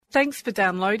Thanks for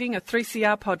downloading a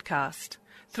 3CR podcast.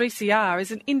 3CR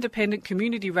is an independent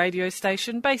community radio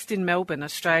station based in Melbourne,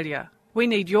 Australia. We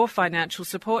need your financial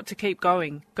support to keep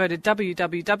going. Go to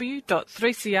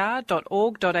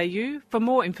www.3cr.org.au for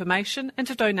more information and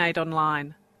to donate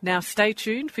online. Now stay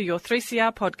tuned for your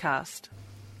 3CR podcast.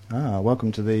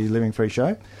 Welcome to the Living Free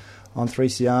Show on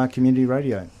 3CR Community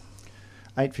Radio.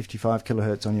 855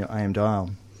 kilohertz on your AM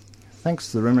dial.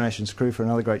 Thanks to the Ruminations crew for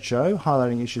another great show,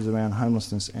 highlighting issues around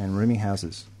homelessness and rooming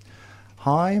houses.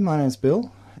 Hi, my name's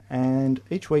Bill, and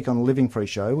each week on the Living Free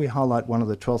Show, we highlight one of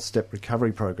the 12-step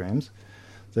recovery programs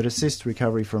that assist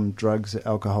recovery from drugs,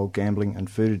 alcohol, gambling and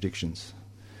food addictions.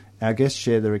 Our guests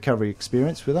share their recovery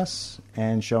experience with us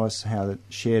and show us how that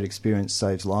shared experience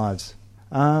saves lives.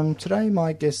 Today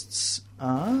my guests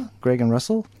are Greg and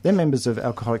Russell. They're members of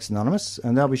Alcoholics Anonymous,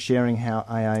 and they'll be sharing how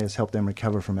AA has helped them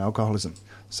recover from alcoholism.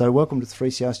 So welcome to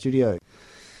 3CR Studio.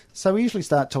 So we usually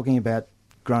start talking about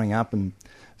growing up and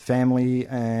family,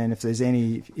 and if there's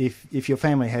any, if your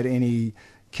family had any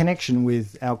connection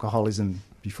with alcoholism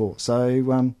before. So,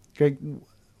 Greg,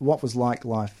 what was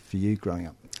life for you growing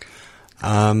up?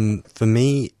 For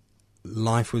me,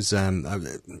 life was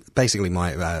basically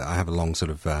I have a long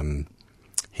sort of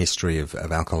history of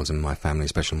alcoholism in my family,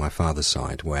 especially on my father's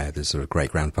side, where there's sort of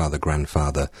great-grandfather,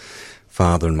 grandfather,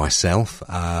 father and myself.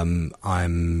 I'm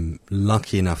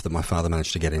lucky enough that my father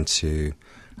managed to get into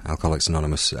Alcoholics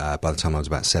Anonymous by the time I was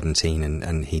about 17,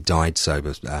 and he died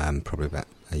sober probably about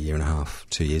a year and a half,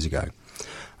 2 years ago.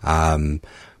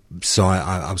 So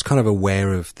I was kind of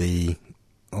aware of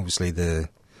obviously the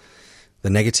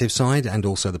negative side and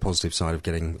also the positive side of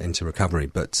getting into recovery.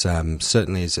 But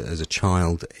certainly as a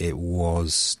child, it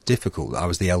was difficult. I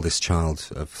was the eldest child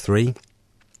of three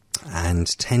and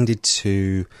tended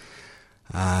to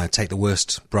take the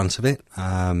worst brunt of it.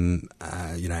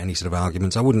 Any sort of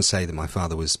arguments. I wouldn't say that my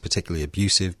father was particularly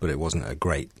abusive, but it wasn't a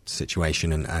great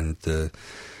situation. And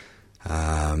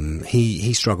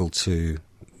he struggled to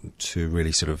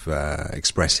really sort of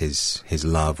express his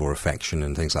love or affection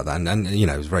and things like that. And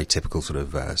it was a very typical sort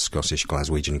of Scottish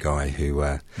Glaswegian guy who,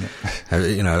 a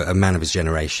man of his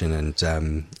generation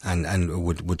and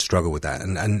would struggle with that.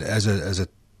 And as a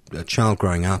child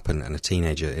growing up and a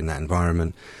teenager in that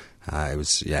environment, it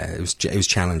was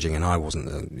challenging, and I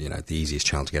wasn't the easiest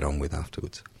child to get on with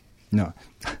afterwards. No.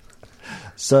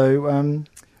 So,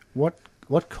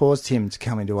 what caused him to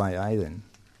come into AA then?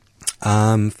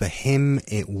 For him,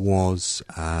 it was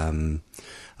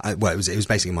it was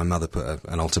basically my mother put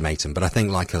an ultimatum. But I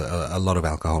think, like a lot of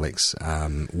alcoholics,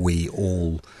 we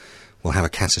all will have a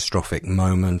catastrophic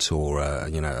moment or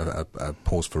a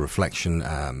pause for reflection,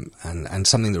 and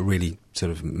something that really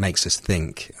sort of makes us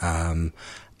think.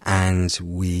 And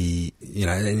we,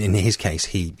 in his case,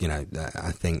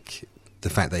 I think the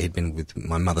fact that he'd been with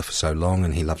my mother for so long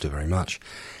and he loved her very much,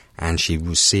 and she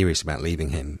was serious about leaving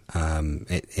him,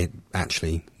 it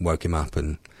actually woke him up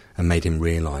and made him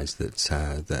realise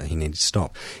that he needed to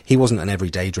stop. He wasn't an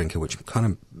everyday drinker, which kind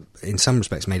of, in some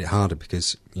respects, made it harder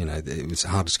because, it was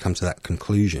harder to come to that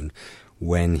conclusion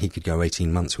when he could go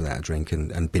 18 months without a drink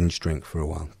and binge drink for a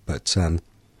while. But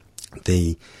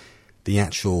the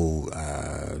actual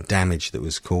damage that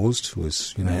was caused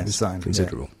was,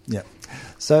 considerable. Yeah.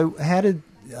 So how did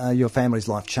your family's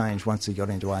life change once you got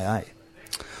into AA?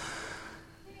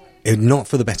 Not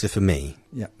for the better for me,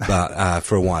 yeah. But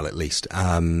for a while at least.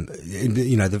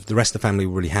 The rest of the family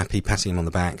were really happy, patting him on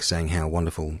the back, saying how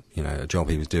wonderful, a job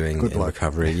he was doing in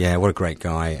recovery. Yeah, what a great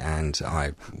guy, and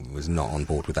I was not on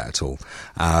board with that at all.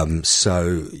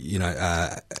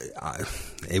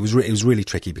 It was really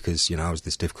tricky because I was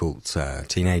this difficult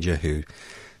teenager who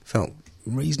felt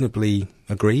reasonably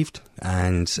aggrieved,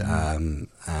 and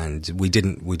we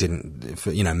didn't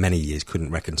for many years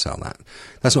couldn't reconcile that.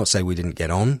 That's not to say we didn't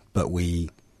get on, but we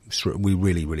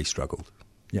really struggled.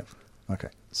 Yeah. Okay.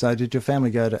 So did your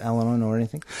family go to Al-Anon or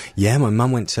anything? Yeah, my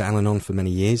mum went to Al-Anon for many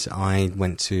years. I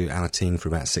went to Alateen for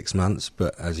about 6 months,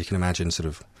 but as you can imagine, sort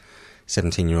of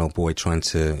 17-year-old boy trying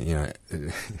to,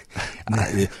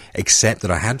 accept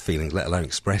that I had feelings, let alone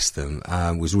express them,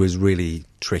 was really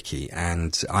tricky.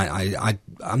 And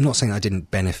I'm not saying I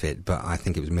didn't benefit, but I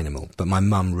think it was minimal. But my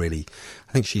mum really,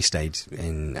 I think she stayed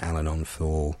in Al-Anon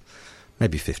for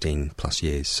maybe 15 plus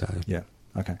years. So yeah,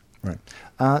 okay, right.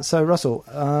 So Russell,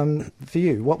 for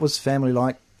you, what was family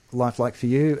life like for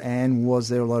you, and was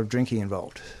there a lot of drinking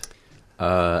involved?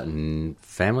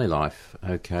 Family life,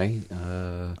 okay.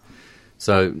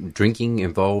 So drinking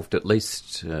involved at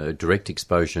least direct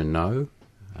exposure, no.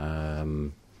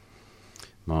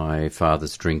 My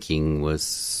father's drinking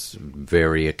was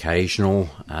very occasional,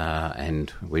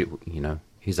 and we,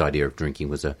 his idea of drinking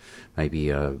was maybe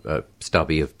a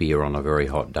stubby of beer on a very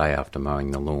hot day after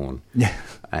mowing the lawn. Yeah.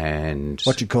 And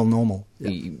what you call normal.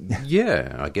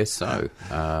 Yeah, I guess so.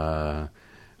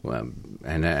 Well,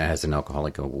 and as an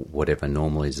alcoholic, or whatever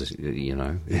normal is,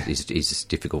 is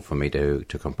difficult for me to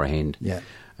comprehend. Yeah.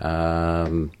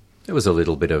 There was a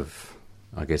little bit of,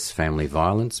 I guess, family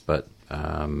violence, but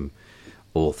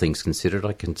all things considered,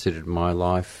 I considered my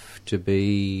life to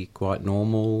be quite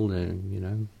normal. There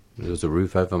was a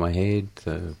roof over my head,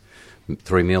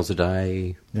 3 meals a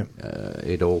day. Yep.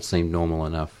 It all seemed normal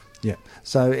enough. Yeah.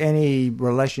 So, any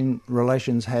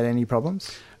relations had any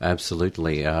problems?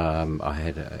 Absolutely. I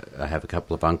have a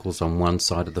couple of uncles on one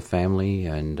side of the family,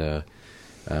 and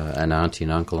an auntie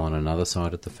and uncle on another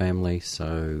side of the family.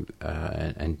 So,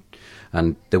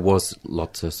 and there was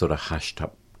lots of sort of hushed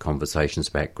up conversations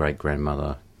about great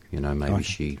grandmother. Maybe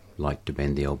she liked to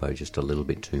bend the elbow just a little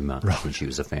bit too much, and she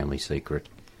was a family secret.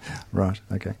 Right.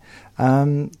 Okay.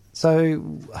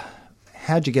 So,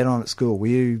 how'd you get on at school? Were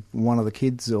you one of the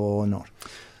kids or not?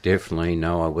 Definitely,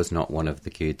 no, I was not one of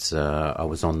the kids. I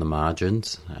was on the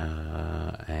margins,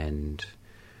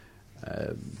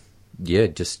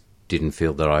 just didn't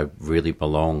feel that I really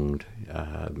belonged.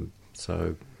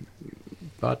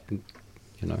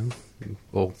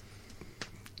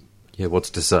 What's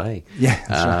to say? Yeah,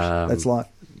 that's right. That's life.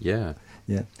 Yeah.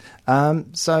 Yeah.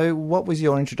 So what was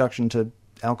your introduction to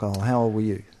alcohol? How old were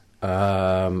you?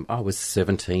 I was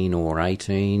 17 or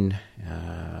 18.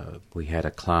 We had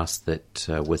a class that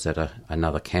was at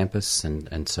another campus,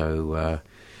 and so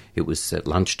it was at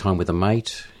lunchtime with a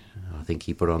mate. I think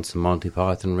he put on some Monty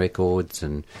Python records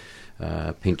and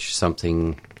pinched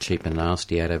something cheap and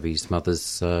nasty out of his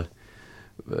mother's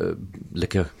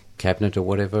liquor cabinet or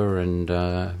whatever, and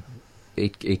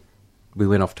we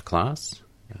went off to class.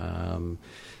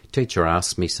 Teacher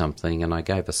asked me something, and I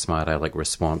gave a smart aleck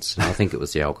response, and I think it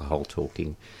was the alcohol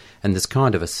talking. And there's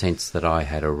kind of a sense that I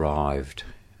had arrived.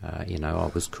 I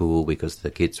was cool because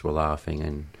the kids were laughing,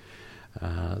 and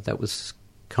that was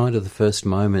kind of the first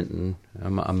moment, and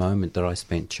a moment that I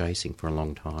spent chasing for a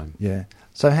long time. Yeah.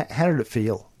 So how did it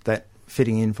feel, that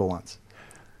fitting in for once?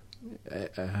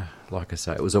 Like I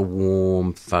say, it was a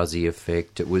warm, fuzzy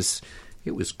effect. It was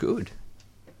good.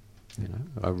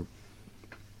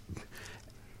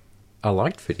 I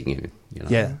liked fitting in.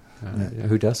 Yeah.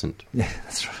 Who doesn't? Yeah,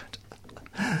 that's right.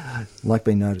 Like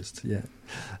being noticed. Yeah.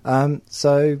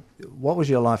 So, what was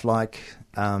your life like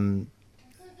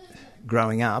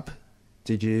growing up?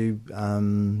 Did you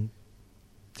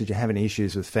have any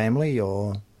issues with family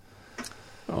or?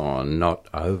 Oh, not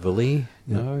overly.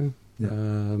 No.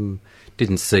 Yeah.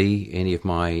 Didn't see any of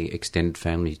my extended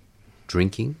family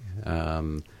drinking,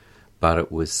 but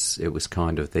it was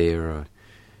kind of there.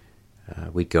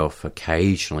 We'd go off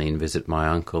occasionally and visit my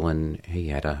uncle, and he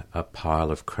had a pile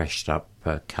of crashed up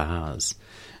cars,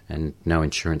 and no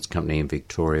insurance company in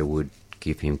Victoria would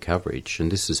give him coverage. And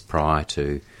this is prior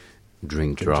to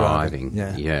drink driving.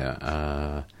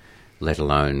 Yeah. Let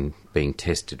alone being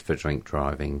tested for drink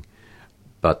driving.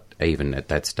 But even at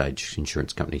that stage,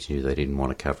 insurance companies knew they didn't want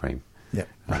to cover him. Yeah.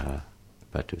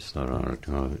 But it was not,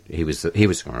 he was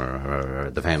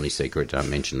the family secret. I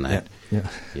mentioned that.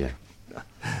 Yeah.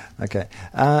 Okay.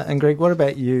 And Greg, what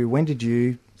about you? When did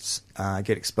you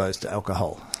get exposed to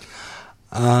alcohol?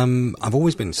 I've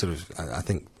always been sort of, I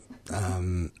think,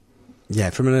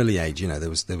 from an early age, there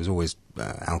was always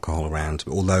alcohol around.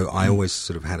 Although I always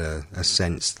sort of had a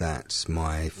sense that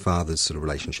my father's sort of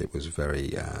relationship was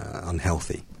very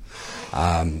unhealthy.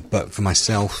 But for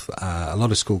myself, a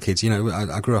lot of school kids,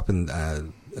 I grew up in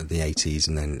the 80s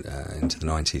and then into the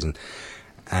 90s,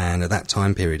 and at that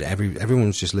time period, everyone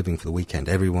was just living for the weekend.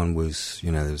 Everyone was,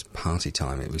 there was party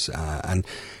time. It was, and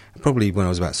probably when I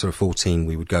was about sort of 14,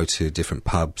 we would go to different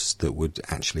pubs that would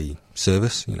actually serve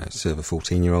us, serve a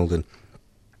 14-year-old and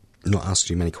not ask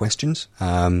you many questions.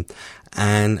 And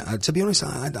to be honest,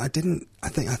 I didn't. I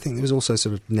think there was also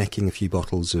sort of necking a few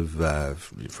bottles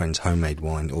of friends' homemade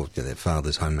wine or their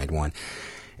father's homemade wine.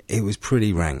 It was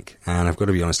pretty rank, and I've got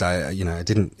to be honest.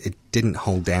 It didn't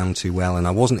hold down too well, and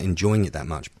I wasn't enjoying it that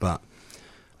much. But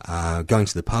going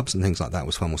to the pubs and things like that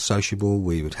was far more sociable.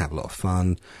 We would have a lot of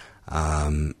fun,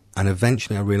 and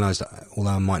eventually I realised that although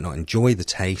I might not enjoy the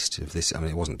taste of this,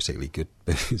 it wasn't particularly good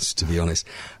booze, to be honest.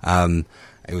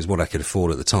 It was what I could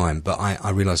afford at the time, but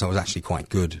I realised I was actually quite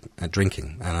good at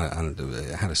drinking, and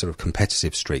I had a sort of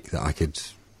competitive streak that I could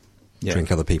drink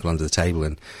other people under the table,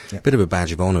 and a bit of a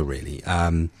badge of honour, really.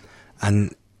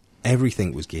 And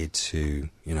everything was geared to,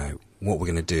 what we're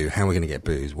going to do, how we're going to get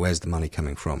booze, where's the money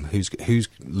coming from, who's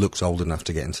looks old enough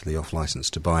to get into the off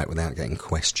licence to buy it without getting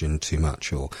questioned too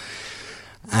much, or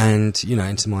And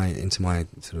into my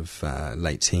sort of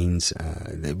late teens,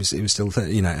 it was still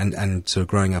and sort of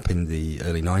growing up in the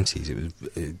early 90s,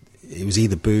 it was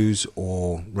either booze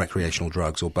or recreational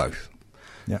drugs or both.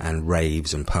 Yeah. And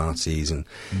raves and parties and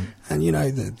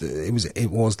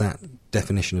it was that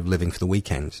definition of living for the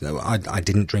weekend. I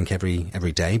didn't drink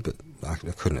every day, but I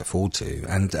couldn't afford to.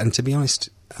 And to be honest,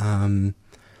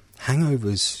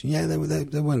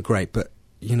 hangovers, they weren't great, but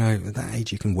at that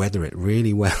age you can weather it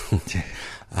really well.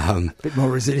 A bit more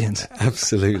resilient.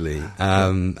 Absolutely.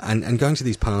 And going to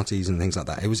these parties and things like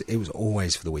that, it was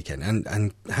always for the weekend.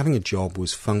 And having a job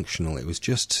was functional. It was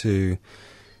just to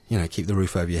keep the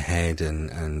roof over your head and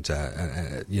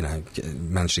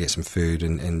manage to get some food.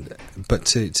 But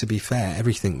to be fair,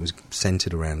 everything was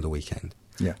centred around the weekend.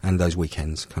 Yeah. And those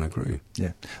weekends kind of grew.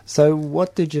 Yeah. So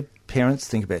what did your parents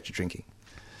think about your drinking?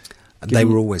 They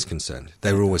were always concerned.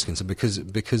 They were always concerned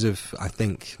because of, I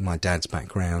think, my dad's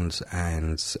background,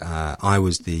 and I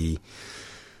was the...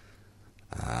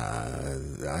 I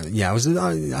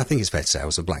think it's fair to say I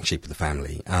was the black sheep of the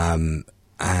family. And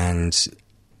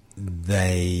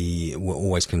they were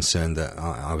always concerned that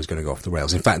I was going to go off the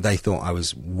rails. In fact, they thought I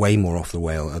was way more off the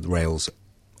rails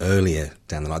earlier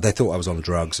down the line. They thought I was on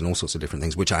drugs and all sorts of different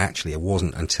things, which I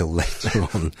wasn't until later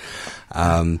on.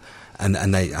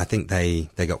 And I think they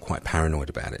got quite paranoid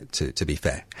about it, to be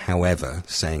fair. However,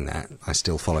 saying that, I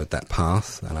still followed that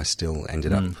path, and I still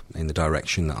ended up in the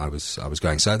direction that I was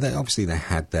going. So obviously they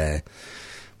had their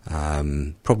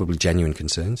probably genuine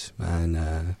concerns,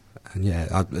 and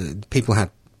people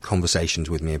had conversations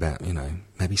with me about,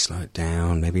 maybe slow it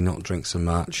down, maybe not drink so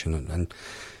much,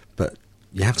 but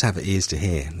you have to have ears to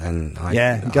hear, and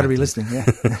you've got to be listening. Yeah.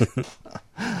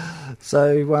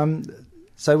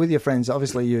 So with your friends,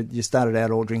 obviously you started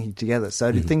out all drinking together.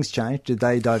 So did things change? Did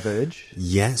they diverge?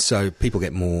 Yeah. So people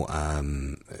get more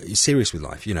serious with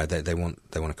life. They want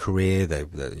a career.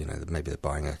 Maybe they're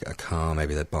buying a car.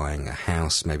 Maybe they're buying a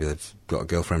house. Maybe they've got a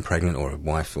girlfriend pregnant or a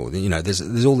wife. Or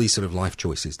there's all these sort of life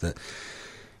choices that.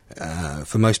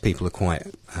 For most people are quite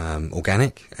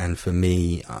organic, and for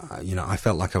me, I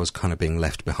felt like I was kind of being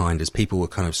left behind as people were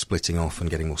kind of splitting off and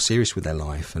getting more serious with their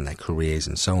life and their careers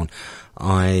and so on.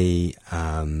 I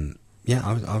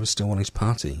was still wanting to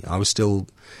party. I was still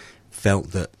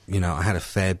felt that I had a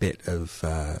fair bit of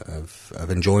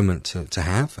enjoyment to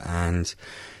have, and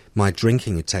my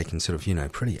drinking had taken sort of,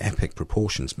 pretty epic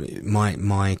proportions.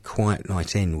 My quiet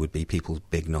night in would be people's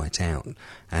big night out.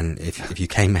 And if you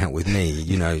came out with me,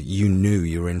 you knew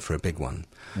you were in for a big one.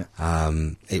 Yeah.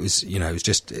 It was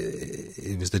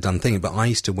the done thing. But I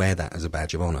used to wear that as a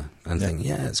badge of honour and think,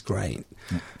 it's great.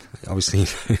 Yeah. Obviously,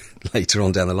 later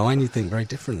on down the line, you think very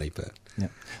differently. But yeah.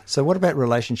 So what about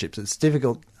relationships? It's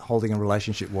difficult holding a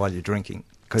relationship while you're drinking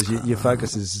because your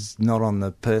focus is not on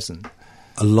the person.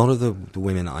 A lot of the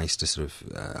women I used to sort of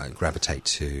gravitate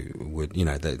to would,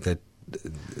 they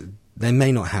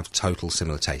may not have total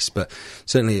similar tastes, but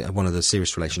certainly one of the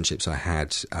serious relationships I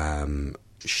had,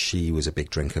 she was a big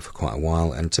drinker for quite a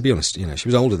while, and to be honest, she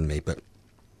was older than me, but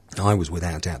I was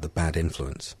without doubt the bad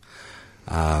influence.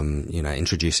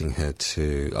 Introducing her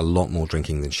to a lot more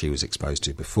drinking than she was exposed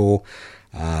to before,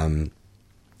 and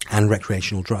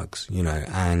recreational drugs,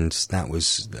 and that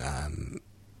was...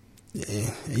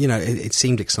 it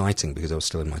seemed exciting because I was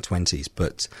still in my 20s,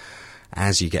 but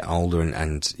as you get older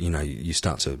and you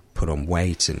start to put on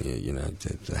weight and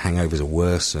the hangovers are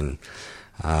worse, and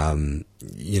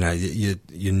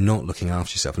you're not looking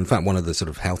after yourself. In fact, one of the sort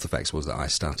of health effects was that I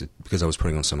started, because I was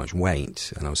putting on so much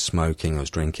weight and I was smoking, I was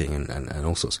drinking and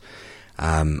all sorts.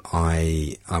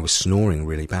 I was snoring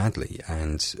really badly,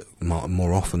 and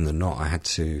more often than not I had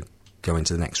to go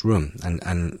into the next room,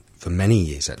 and for many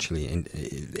years, actually,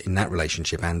 in that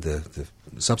relationship and the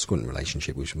subsequent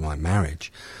relationship, which was my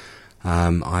marriage,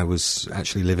 I was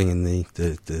actually living in the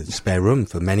spare room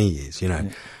for many years,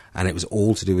 and it was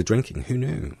all to do with drinking. Who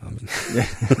knew? I mean,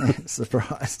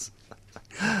 surprise.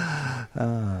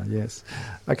 Yes.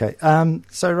 Okay.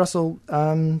 So, Russell,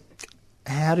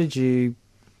 how did you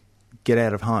get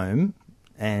out of home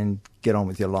and get on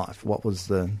with your life? What was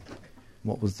the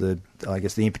I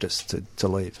guess the impetus to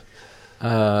leave?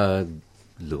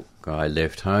 Look, I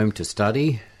left home to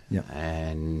study, yep.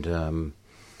 And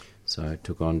so I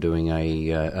took on doing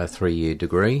a 3-year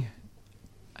degree,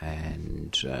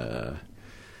 and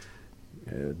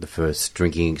the first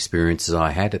drinking experiences I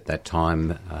had at that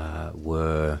time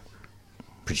were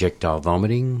projectile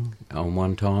vomiting on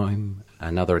one time,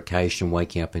 another occasion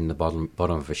waking up in the bottom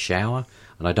of a shower,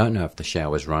 and I don't know if the shower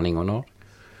was running or not.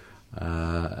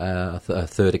 A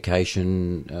third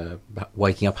occasion,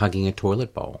 waking up hugging a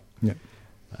toilet bowl. Yeah.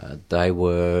 They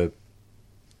were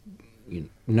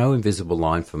no invisible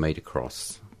line for me to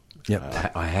cross.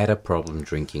 Yep. I had a problem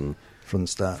drinking From the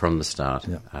start. From the start.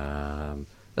 Yep.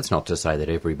 That's not to say that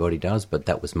everybody does, but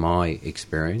that was my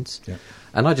experience. Yep.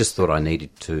 And I just thought I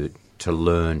needed to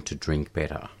learn to drink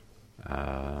better.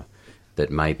 That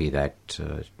maybe that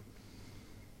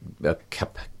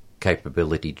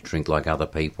capability to drink like other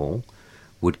people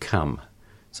would come.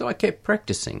 So I kept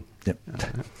practicing. Yep.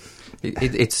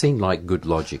 It seemed like good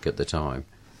logic at the time.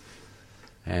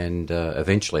 And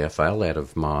eventually I failed out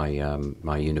of my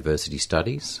my university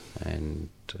studies and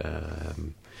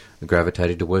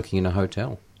gravitated to working in a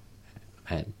hotel.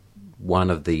 And one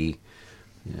of the,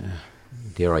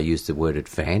 dare I use the word,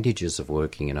 advantages of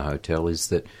working in a hotel is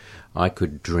that I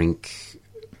could drink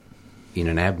in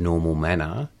an abnormal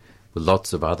manner with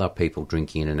lots of other people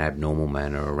drinking in an abnormal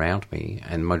manner around me,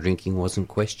 and my drinking wasn't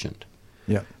questioned.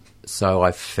 Yeah. So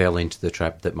I fell into the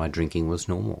trap that my drinking was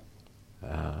normal.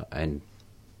 And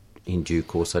in due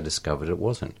course I discovered it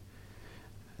wasn't.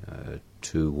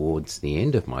 Towards the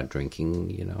end of my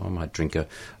drinking, I might drink a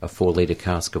 4-litre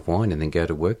cask of wine and then go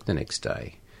to work the next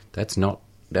day.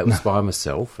 That was by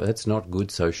myself. That's not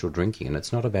good social drinking, and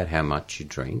it's not about how much you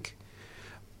drink,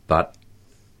 but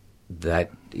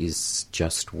that is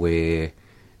just where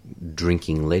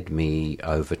drinking led me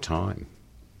over time.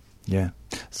 Yeah.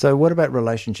 So what about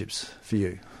relationships for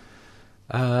you?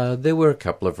 There were a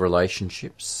couple of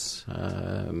relationships,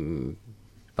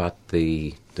 but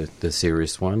the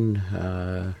serious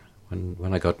one,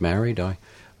 when I got married, I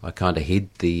kind of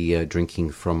hid the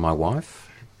drinking from my wife,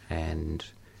 and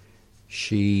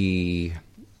she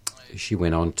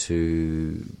went on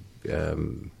to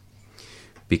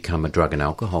become a drug and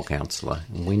alcohol counsellor.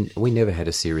 We never had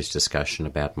a serious discussion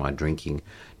about my drinking.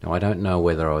 Now, I don't know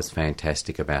whether I was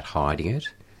fantastic about hiding it,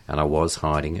 and I was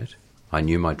hiding it. I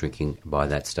knew my drinking by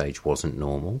that stage wasn't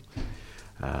normal,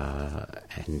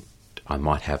 and I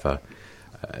might have a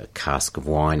cask of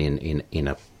wine in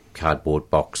a cardboard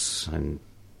box, and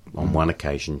on one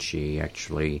occasion she'd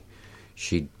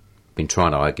been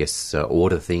trying to, I guess,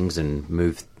 order things and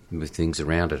move things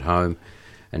around at home,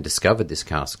 and discovered this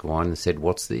cask of wine and said,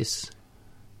 "What's this?"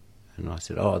 And I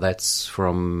said, "Oh, that's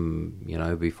from,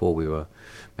 before we were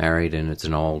married, and it's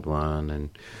an old one." And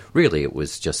really it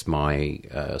was just my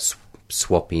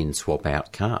swap in, swap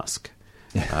out cask.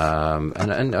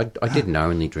 And I didn't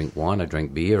only drink wine, I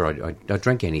drank beer, I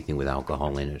drank anything with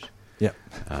alcohol in it. Yeah.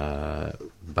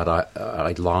 But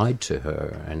I lied to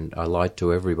her, and I lied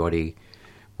to everybody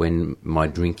when my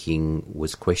drinking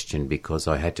was questioned because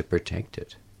I had to protect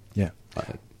it. Yeah.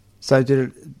 So did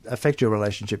it affect your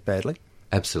relationship badly?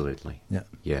 Absolutely. Yeah.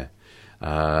 Yeah.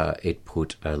 It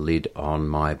put a lid on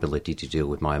my ability to deal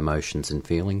with my emotions and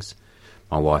feelings.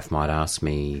 My wife might ask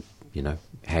me,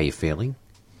 how you feeling?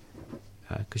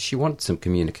 Because she wanted some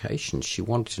communication. She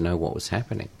wanted to know what was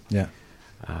happening. Yeah.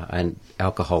 And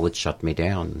alcohol had shut me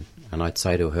down. And I'd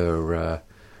say to her,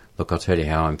 look, I'll tell you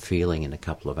how I'm feeling in a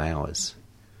couple of hours.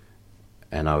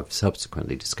 And I've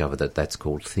subsequently discovered that that's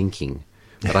called thinking.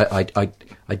 But I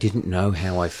didn't know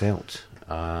how I felt.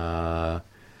 I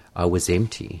was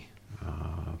empty.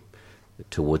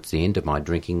 Towards the end of my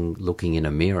drinking, looking in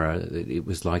a mirror, it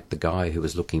was like the guy who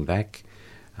was looking back,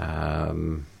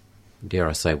 dare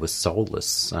I say, was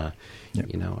soulless. Yep.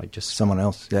 I just... Someone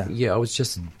else, yeah. Yeah, I was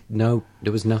just... No,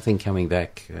 there was nothing coming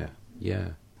back. Yeah.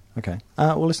 Okay.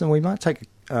 Well, listen, we might take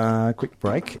a quick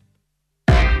break.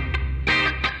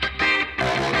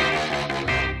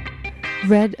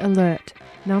 Red alert.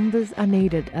 Numbers are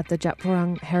needed at the Djab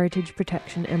Wurrung Heritage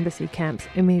Protection Embassy camps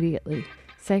immediately.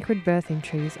 Sacred birthing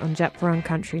trees on Djab Wurrung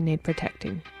country need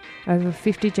protecting. Over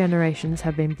 50 generations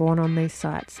have been born on these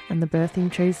sites, and the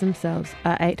birthing trees themselves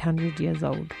are 800 years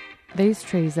old. These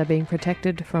trees are being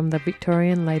protected from the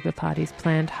Victorian Labor Party's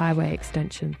planned highway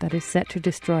extension that is set to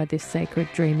destroy this sacred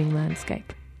dreaming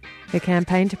landscape. The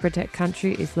campaign to protect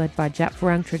country is led by Djab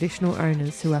Wurrung traditional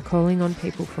owners who are calling on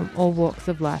people from all walks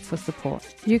of life for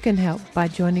support. You can help by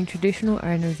joining traditional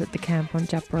owners at the camp on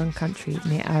Djab Wurrung country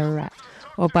near Ararat,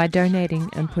 or by donating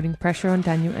and putting pressure on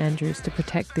Daniel Andrews to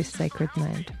protect this sacred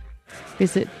land.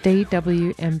 Visit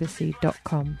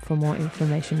dwembassy.com for more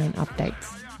information and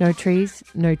updates. No trees,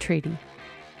 no treaty.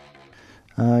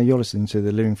 You're listening to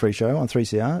the Living Free Show on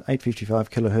 3CR, 855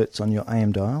 kilohertz on your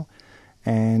AM dial,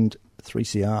 and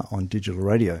 3CR on digital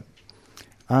radio.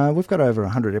 We've got over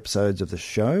 100 episodes of the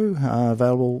show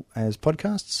available as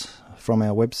podcasts from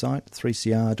our website,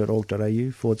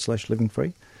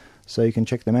 3cr.org.au/livingfree, so you can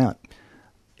check them out.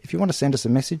 If you want to send us a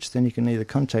message, then you can either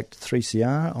contact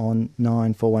 3CR on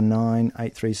 9419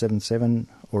 8377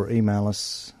 or email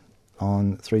us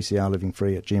on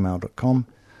 3crlivingfree@gmail.com.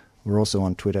 We're also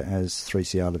on Twitter as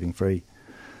 3CR Living Free.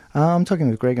 I'm talking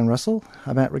with Greg and Russell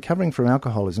about recovering from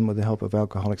alcoholism with the help of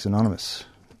Alcoholics Anonymous.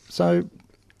 So,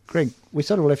 Greg, we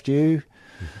sort of left you.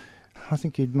 I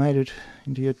think you'd made it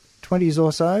into your 20s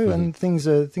or so, and things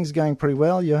are going pretty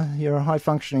well. You're a high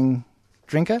functioning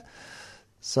drinker.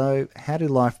 So, how did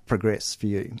life progress for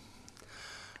you?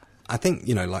 I think,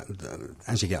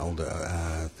 as you get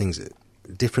older,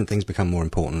 different things become more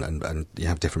important, and you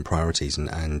have different priorities.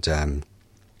 And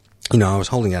I was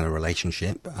holding down a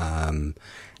relationship,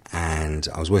 and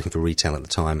I was working for retail at the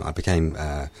time. I became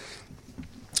a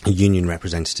union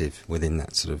representative within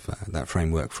that sort of that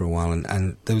framework for a while,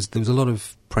 and there was a lot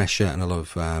of pressure and a lot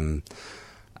of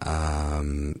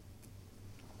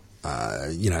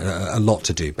a lot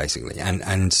to do basically, and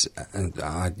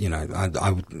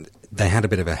they had a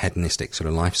bit of a hedonistic sort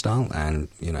of lifestyle, and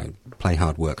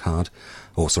work hard,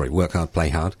 play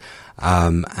hard,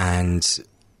 and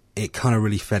it kind of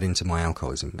really fed into my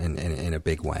alcoholism in a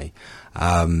big way.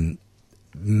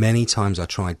 Many times I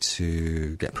tried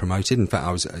to get promoted. In fact,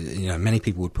 I was, many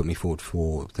people would put me forward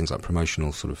for things like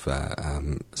promotional sort of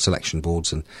selection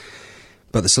boards,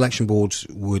 but the selection boards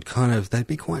would they'd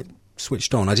be quite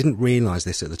switched on. I didn't realise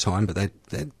this at the time, but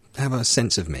they'd have a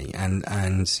sense of me,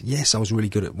 and yes, I was really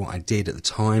good at what I did at the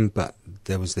time, but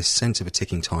there was this sense of a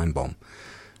ticking time bomb.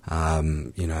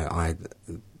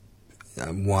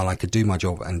 While I could do my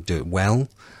job and do it well,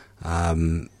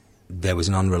 there was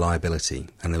an unreliability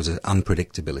and there was an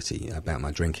unpredictability about my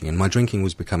drinking, and my drinking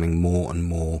was becoming more and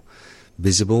more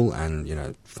visible,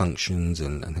 and functions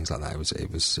and things like that. It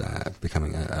was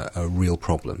becoming a real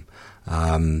problem.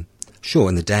 Sure,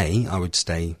 in the day I would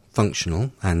stay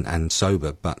functional and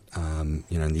sober, but in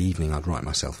the evening I'd write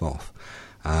myself off.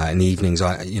 In the evenings,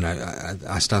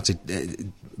 I started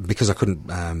because I couldn't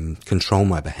control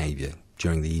my behaviour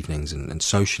during the evenings and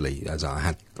socially as I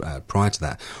had prior to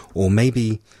that, or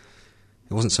maybe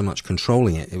it wasn't so much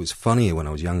controlling it. It was funnier when I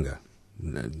was younger.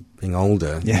 Being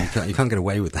older, you can't get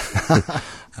away with that.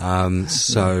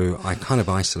 So I kind of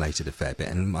isolated a fair bit,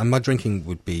 and my drinking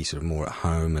would be sort of more at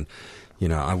home, and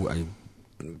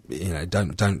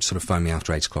don't sort of phone me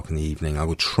after 8 o'clock in the evening. I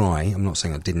would try. I'm not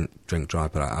saying I didn't drink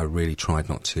drive, but I really tried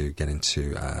not to get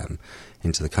into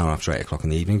the car after 8 o'clock in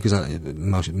the evening, because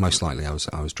most likely I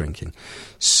was drinking.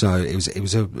 So it was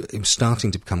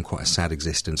starting to become quite a sad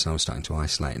existence, and I was starting to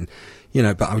isolate. And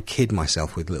but I would kid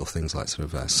myself with little things like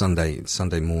sort of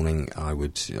Sunday morning. I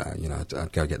would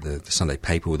I'd go get the Sunday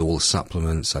paper with all the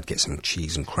supplements. I'd get some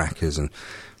cheese and crackers and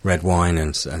red wine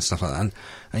and stuff like that. And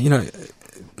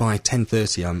by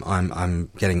 10:30, I'm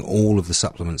getting all of the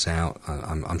supplements out.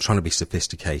 I'm trying to be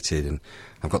sophisticated, and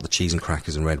I've got the cheese and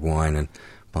crackers and red wine. And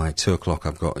by 2 o'clock,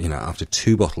 I've got after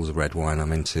 2 bottles of red wine,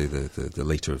 I'm into the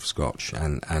litre of scotch.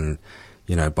 And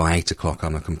by 8 o'clock,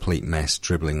 I'm a complete mess,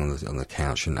 dribbling on the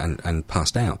couch and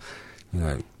passed out.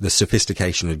 The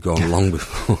sophistication had gone long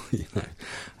before.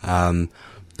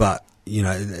 But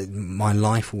my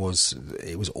life was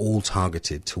all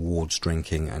targeted towards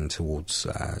drinking and towards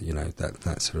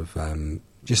that sort of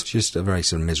just a very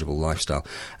sort of miserable lifestyle.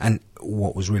 And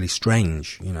what was really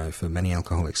strange, for many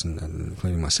alcoholics and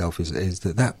including myself, is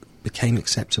that became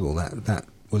acceptable. That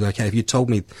was okay. If you told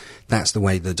me that's the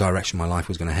way, the direction my life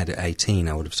was going to head at 18,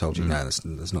 I would have told you no,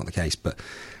 that's not the case. But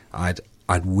I'd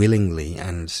willingly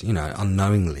and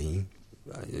unknowingly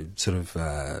sort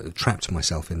of trapped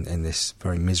myself in this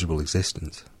very miserable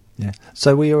existence. Yeah.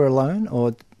 So were you alone,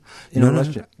 or in a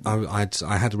relationship?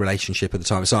 I had a relationship at the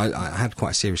time. So I had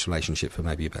quite a serious relationship for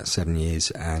maybe about 7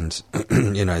 years, and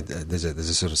there's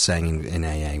a sort of saying in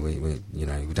AA,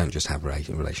 we don't just have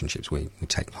relationships, we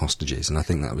take hostages, and I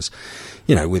think that was,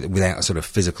 without a sort of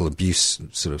physical abuse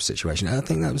sort of situation, I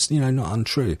think that was not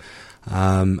untrue.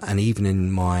 And even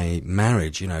in my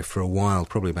marriage, for a while,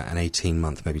 probably about an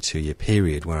 18-month, maybe 2-year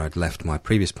period, where I'd left my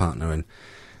previous partner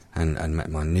and met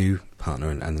my new partner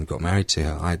and then got married to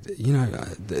her,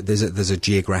 there's a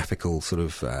geographical sort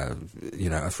of,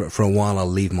 for a while I'll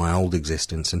leave my old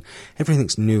existence and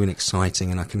everything's new and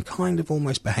exciting, and I can kind of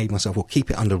almost behave myself or keep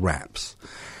it under wraps.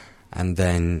 And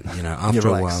then, after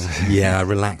a while, I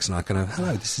relax and I kind of,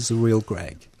 hello, this is the real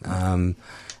Greg.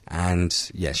 And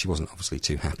she wasn't obviously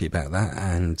too happy about that,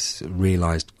 and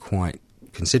realised quite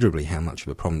considerably how much of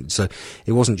a problem. So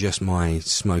it wasn't just my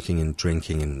smoking and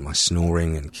drinking and my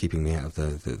snoring and keeping me out of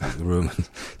the room and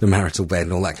the marital bed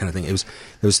and all that kind of thing.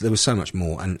 There was so much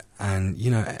more, and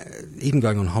even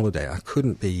going on holiday, I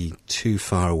couldn't be too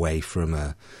far away from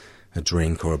a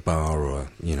drink or a bar, or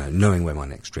knowing where my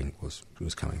next drink was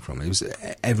coming from. It was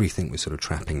everything was sort of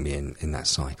trapping me in that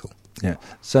cycle. Yeah.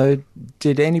 So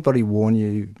did anybody warn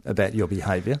you about your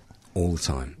behaviour? all the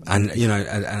time. And,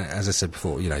 as I said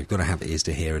before, you've got to have ears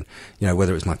to hear. And,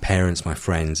 whether it's my parents, my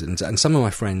friends, and some of my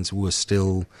friends were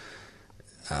still,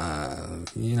 I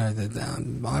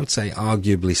would say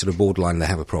arguably sort of borderline, they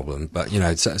have a problem. But,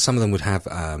 some of them would have,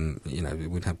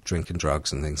 would have drink and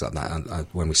drugs and things like that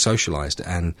when we socialised.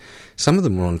 And some of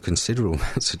them were on considerable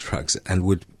amounts of drugs and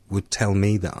would tell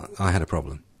me that I had a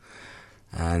problem.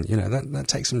 And, that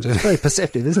takes them to... It's very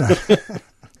perceptive, isn't it?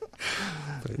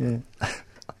 Yeah.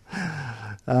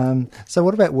 So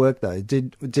what about work though?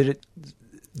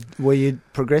 Were you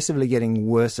progressively getting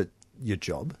worse at your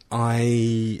job?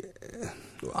 I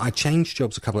changed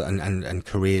jobs a couple and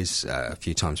careers a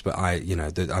few times, but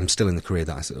I'm still in the career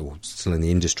still in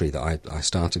the industry that I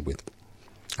started with,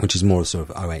 which is more sort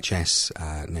of OHS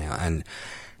now,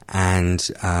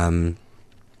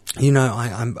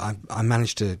 I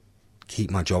managed to keep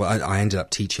my job. I ended up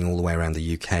teaching all the way around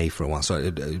the UK for a while, so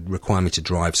it required me to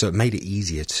drive. So it made it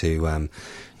easier to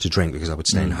drink because I would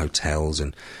stay in hotels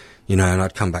and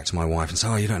I'd come back to my wife and say,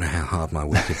 "Oh, you don't know how hard my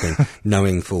week had been,"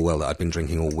 knowing full well that I'd been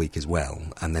drinking all week as well,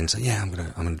 and then say, "Yeah, I'm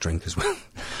gonna drink as well."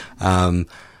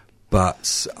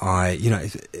 But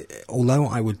although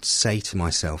I would say to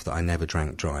myself that I never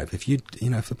drank drive, if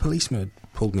the policeman had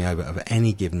pulled me over of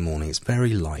any given morning, it's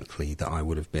very likely that I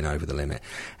would have been over the limit.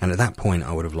 And at that point,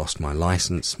 I would have lost my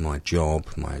licence, my job,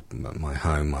 my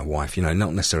home, my wife,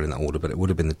 not necessarily in that order, but it would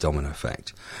have been the domino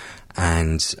effect.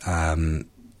 And,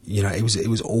 it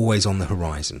was always on the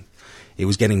horizon. It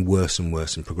was getting worse and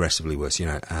worse and progressively worse,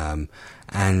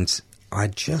 and I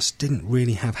just didn't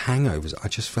really have hangovers. I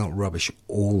just felt rubbish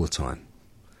all the time.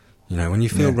 When you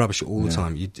feel rubbish all the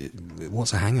time,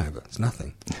 what's a hangover? It's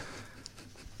nothing.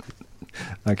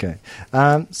 Okay.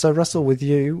 So, Russell, with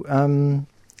you,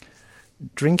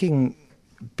 drinking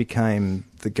became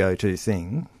the go-to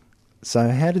thing.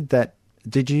 So how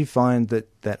did you find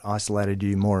that isolated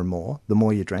you more and more? The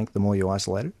more you drank, the more you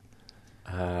isolated?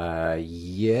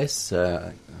 Yes.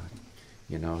 I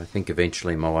think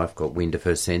eventually my wife got wind of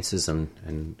her senses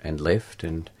and left,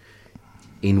 and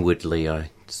inwardly I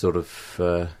sort of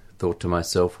thought to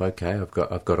myself, okay, I've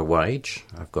got a wage,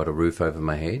 I've got a roof over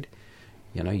my head,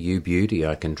 you beauty,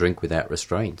 I can drink without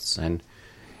restraints. And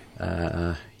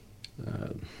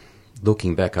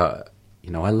looking back, I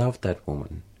loved that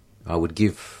woman. I would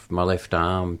give my left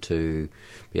arm to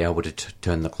be able to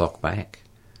turn the clock back.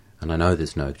 And I know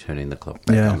there's no turning the clock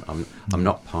back. Yeah. I'm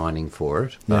not pining for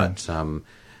it, but I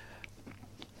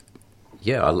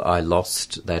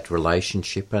lost that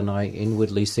relationship, and I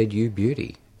inwardly said, "You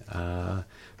beauty,"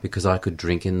 because I could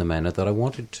drink in the manner that I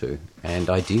wanted to, and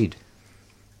I did.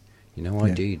 I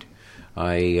did.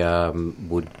 I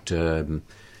would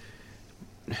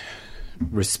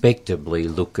respectably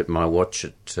look at my watch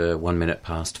at 1 minute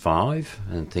past 5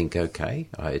 and think, okay,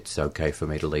 it's okay for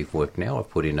me to leave work now. I've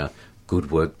put in a good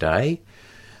work day.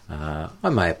 I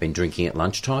may have been drinking at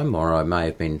lunchtime, or I may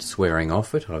have been swearing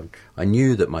off it. I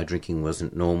knew that my drinking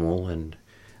wasn't normal, and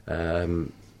I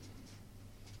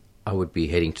would be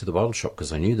heading to the bottle shop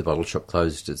because I knew the bottle shop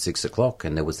closed at 6 o'clock,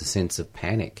 and there was a sense of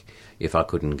panic if I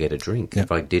couldn't get a drink,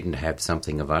 if I didn't have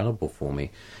something available for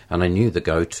me. And I knew the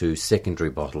go-to secondary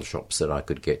bottle shops that I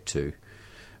could get to.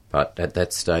 But at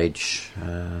that stage,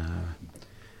 I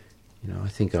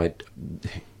think I'd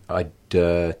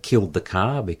killed the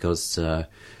car because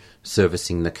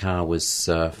servicing the car was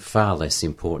far less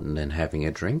important than having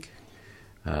a drink.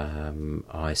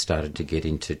 I started to get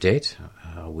into debt.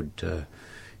 I would,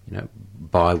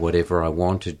 buy whatever I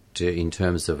wanted in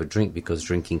terms of a drink because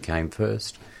drinking came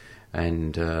first,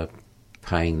 and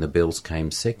paying the bills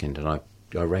came second. And I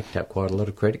racked up quite a lot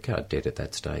of credit card debt at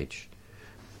that stage.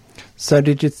 So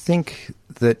did you think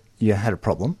that you had a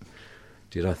problem?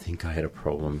 Did I think I had a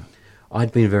problem?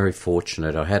 I'd been very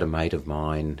fortunate. I had a mate of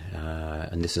mine,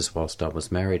 and this is whilst I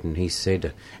was married, and he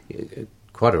said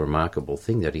quite a remarkable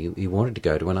thing, that he wanted to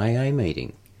go to an AA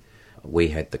meeting. We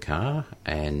had the car,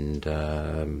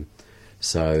 and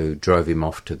so drove him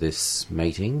off to this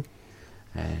meeting,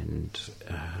 and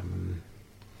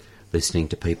listening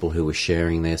to people who were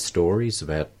sharing their stories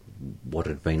about what it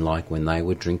had been like when they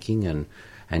were drinking,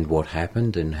 and what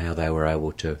happened, and how they were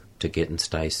able to get and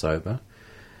stay sober.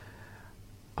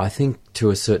 I think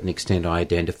to a certain extent I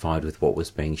identified with what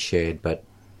was being shared, but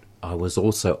I was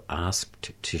also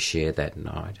asked to share that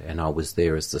night, and I was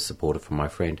there as the supporter for my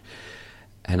friend.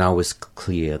 And I was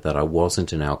clear that I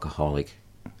wasn't an alcoholic.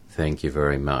 Thank you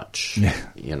very much. Yeah.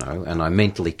 And I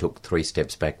mentally took 3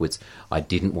 steps backwards. I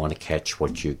didn't want to catch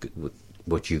what you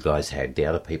guys had, the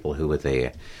other people who were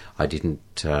there. I didn't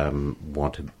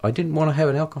want to have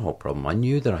an alcohol problem. I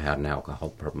knew that I had an alcohol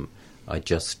problem. I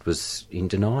just was in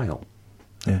denial.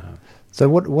 Yeah. So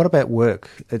what about work?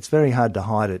 It's very hard to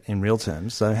hide it in real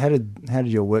terms. So how did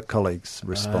your work colleagues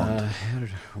respond?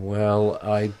 Well,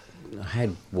 I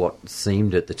had what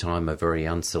seemed at the time a very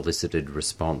unsolicited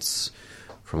response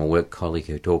from a work colleague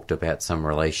who talked about some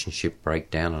relationship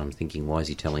breakdown, and I'm thinking, why is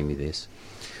he telling me this?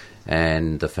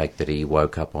 And the fact that he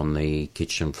woke up on the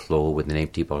kitchen floor with an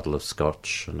empty bottle of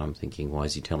scotch, and I'm thinking, why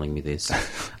is he telling me this?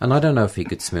 And I don't know if he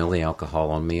could smell the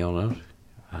alcohol on me or not.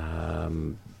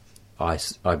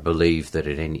 I believe that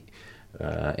at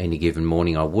any given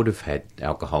morning I would have had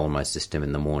alcohol in my system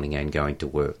in the morning and going to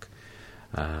work.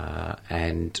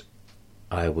 And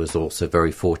I was also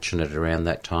very fortunate around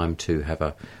that time to have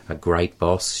a great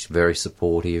boss, very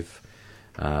supportive,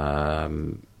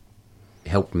 helped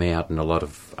me out in a lot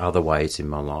of other ways in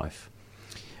my life.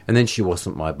 And then she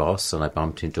wasn't my boss, and I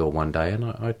bumped into her one day and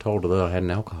I told her that I had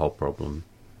an alcohol problem.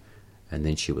 And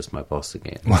then she was my boss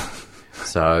again.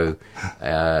 So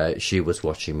she was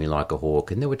watching me like a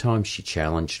hawk, and there were times she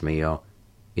challenged me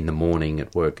in the morning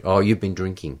at work. Oh, you've been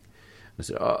drinking. I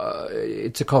said, oh,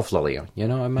 it's a cough lolly. I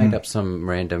made up some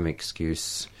random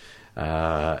excuse,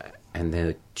 and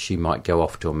then she might go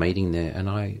off to a meeting there, and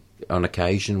I, on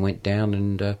occasion, went down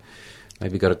and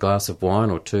maybe got a glass of wine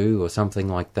or two or something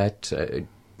like that.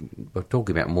 We're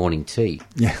talking about morning tea.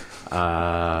 Yeah.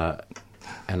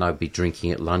 And I'd be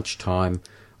drinking at lunchtime.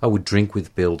 I would drink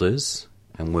with builders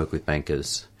and work with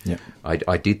bankers. Yeah.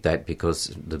 I did that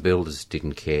because the builders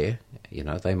didn't care.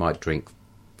 They might drink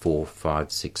 4,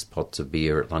 5, 6 pots of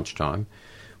beer at lunchtime.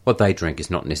 What they drank is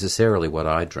not necessarily what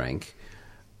I drank,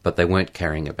 but they weren't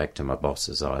carrying it back to my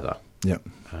bosses either. Yep.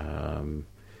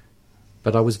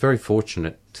 But I was very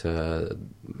fortunate.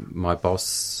 My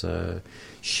boss,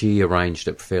 she arranged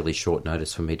at fairly short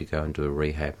notice for me to go and do a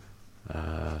rehab.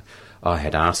 I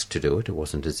had asked to do it. It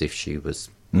wasn't as if she was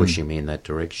pushing me in that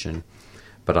direction.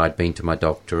 But I'd been to my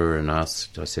doctor and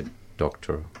asked, I said,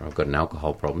 Doctor, I've got an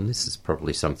alcohol problem. This is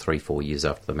probably some 3-4 years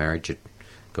after the marriage had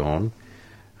gone.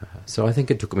 So I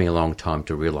think it took me a long time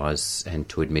to realise and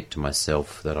to admit to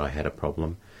myself that I had a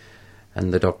problem.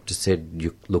 And the doctor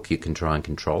said, look, you can try and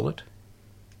control it.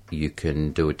 You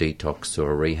can do a detox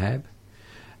or a rehab.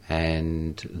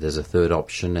 And there's a third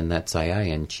option, and that's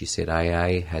AA. And she said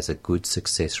AA has a good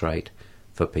success rate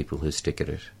for people who stick at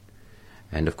it.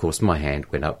 And of course, my hand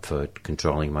went up for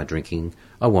controlling my drinking.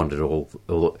 I wanted I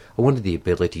wanted the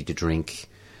ability to drink,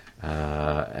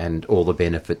 and all the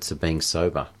benefits of being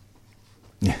sober.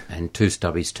 Yeah. And 2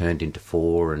 stubbies turned into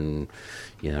 4, and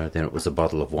then it was a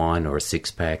bottle of wine or a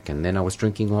 6-pack, and then I was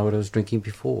drinking like what I was drinking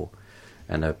before,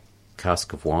 and a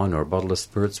cask of wine or a bottle of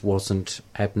spirits wasn't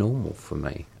abnormal for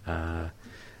me.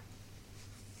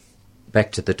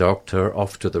 Back to the doctor,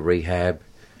 off to the rehab.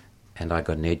 And I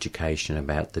got an education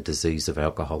about the disease of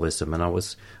alcoholism, and I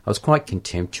was quite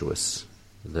contemptuous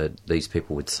that these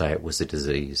people would say it was a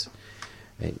disease.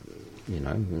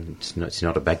 It's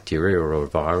not a bacteria or a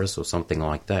virus or something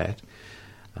like that,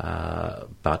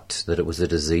 but that it was a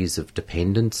disease of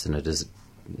dependence and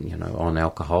on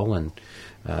alcohol, and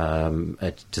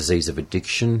a disease of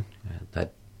addiction.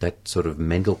 That sort of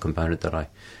mental component that I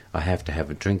have to have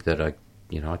a drink that I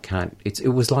can't.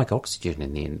 It was like oxygen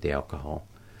in the end, the alcohol.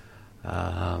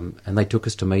 And they took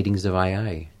us to meetings of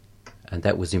AA, and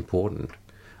that was important.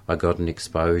 I got an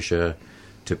exposure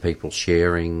to people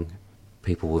sharing.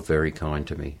 People were very kind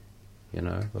to me,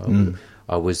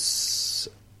 I was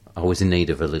in need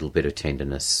of a little bit of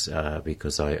tenderness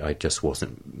because I just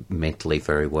wasn't mentally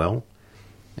very well.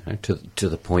 To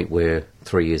the point where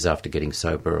 3 years after getting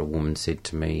sober, a woman said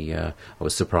to me, I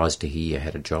was surprised to hear you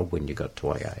had a job when you got to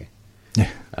AA.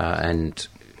 Yeah. And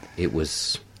it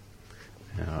was...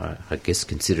 I guess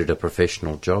considered a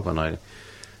professional job, and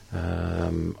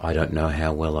I don't know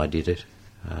how well I did it.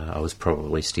 I was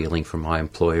probably stealing from my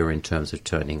employer in terms of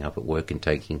turning up at work and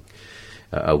taking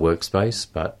a workspace,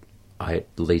 but I at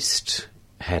least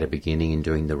had a beginning in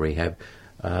doing the rehab.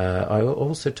 I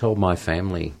also told my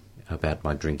family about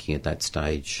my drinking at that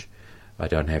stage. I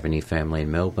don't have any family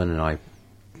in Melbourne, and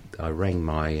I rang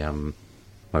my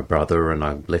brother, and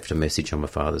I left a message on my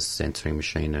father's answering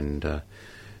machine, and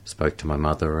spoke to my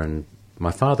mother, and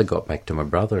my father got back to my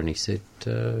brother, and he said,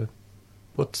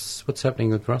 "What's happening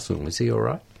with Russell? Is he all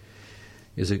right?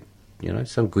 Is it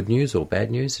some good news or bad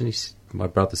news?" And my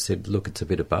brother said, "Look, it's a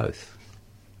bit of both,"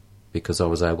 because I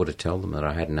was able to tell them that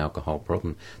I had an alcohol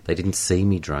problem. They didn't see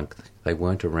me drunk; they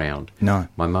weren't around. No,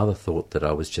 my mother thought that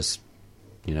I was just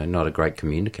not a great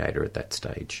communicator at that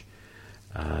stage,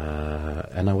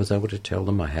 and I was able to tell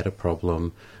them I had a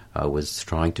problem. I was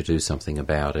trying to do something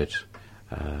about it.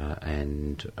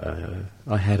 And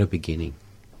I had a beginning.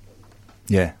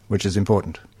 Yeah, which is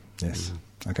important. Yes.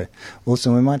 Okay.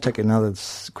 Also, we might take another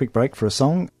quick break for a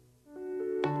song.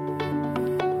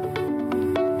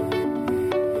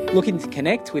 Looking to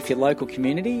connect with your local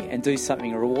community and do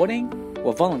something rewarding?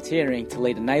 Well, volunteering to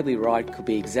lead a neighbourly ride could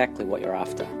be exactly what you're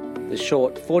after. The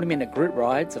short 40-minute group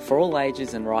rides are for all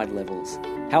ages and ride levels.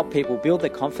 Help people build their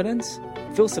confidence,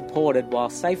 feel supported while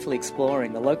safely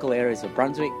exploring the local areas of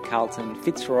Brunswick, Carlton,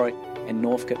 Fitzroy and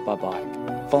Northcote by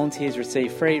bike. Volunteers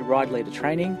receive free ride leader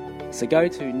training, so go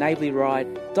to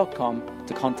neighbourlyride.com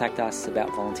to contact us about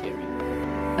volunteering.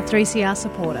 A 3CR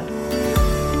supporter.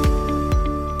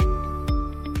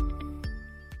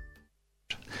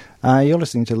 You're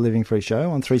listening to the Living Free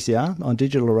Show on 3CR, on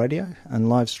digital radio and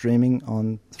live streaming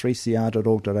on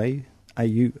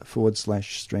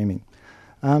 3cr.org.au/streaming.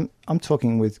 I'm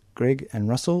talking with Greg and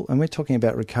Russell, and we're talking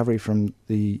about recovery from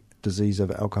the disease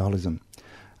of alcoholism.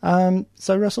 Greg,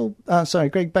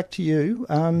 back to you.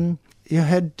 You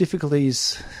had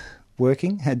difficulties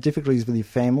working, had difficulties with your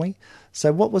family.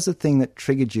 So what was the thing that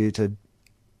triggered you to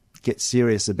get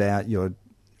serious about your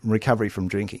recovery from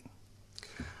drinking?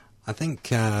 I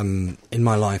think in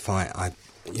my life, I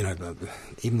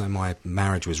even though my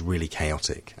marriage was really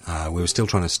chaotic, we were still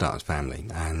trying to start a family,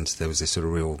 and there was this sort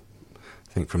of real,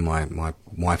 I think from my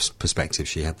wife's perspective,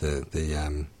 she had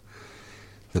the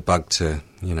bug to,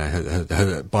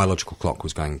 her biological clock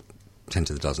was going 10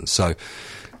 to the dozen.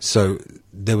 So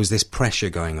there was this pressure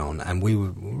going on, and we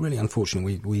were really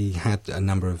unfortunate. We had a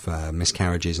number of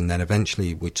miscarriages, and then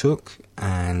eventually we took,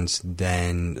 and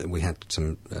then we had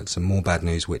some more bad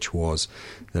news, which was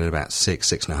that at about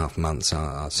 6.5 months,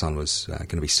 our son was going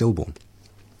to be stillborn.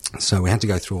 So we had to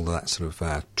go through all of that sort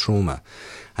of trauma,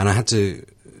 and I had to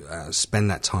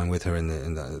spend that time with her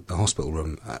in the hospital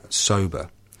room sober.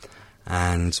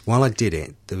 And while I did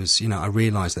it, there was, I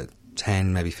realised that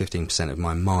 10, maybe 15% of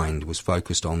my mind was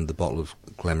focused on the bottle of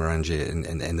Glenmorangie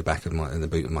in the back of in the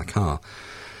boot of my car,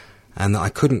 and that I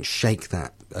couldn't shake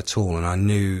that at all. And I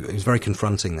knew it was very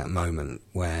confronting, that moment,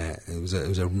 where it was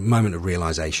a moment of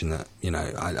realisation that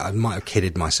I might have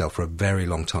kidded myself for a very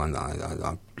long time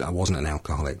that I wasn't an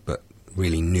alcoholic, but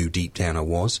really knew deep down I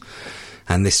was.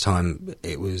 And this time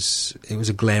it was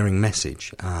a glaring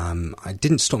message. It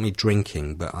didn't stop me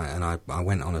drinking, but I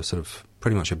went on a sort of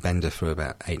pretty much a bender for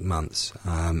about 8 months,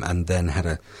 and then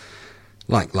had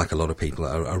like a lot of people,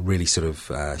 a really sort of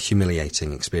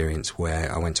humiliating experience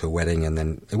where I went to a wedding, and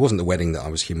then it wasn't the wedding that I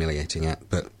was humiliating at,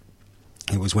 but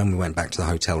it was when we went back to the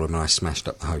hotel room and I smashed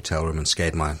up the hotel room and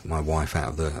scared my wife out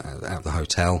of the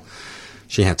hotel.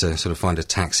 She had to sort of find a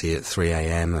taxi at 3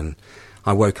 a.m. and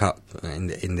I woke up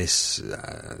in this,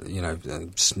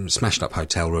 smashed up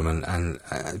hotel room, and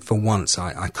for once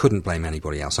I couldn't blame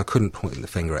anybody else. I couldn't point the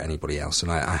finger at anybody else,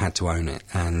 and I had to own it.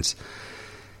 And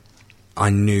I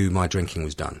knew my drinking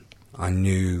was done. I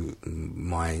knew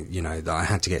that I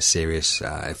had to get serious,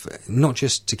 not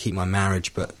just to keep my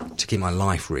marriage, but to keep my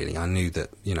life, really. I knew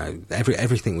that,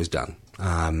 everything was done.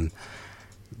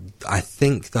 I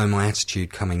think, though, my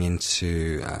attitude coming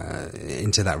into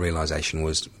that realisation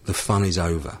was the fun is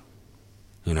over.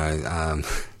 Not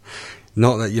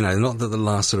that the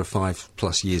last sort of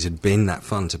 5+ years had been that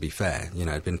fun. To be fair,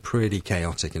 it'd been pretty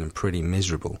chaotic and pretty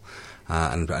miserable,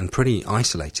 and pretty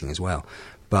isolating as well.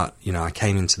 But I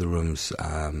came into the rooms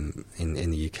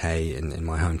in the UK, in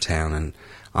my hometown, and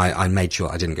I made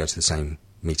sure I didn't go to the same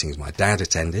meetings my dad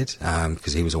attended,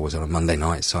 because he was always on a Monday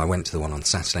night, so I went to the one on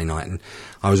Saturday night, and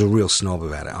I was a real snob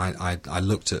about it. I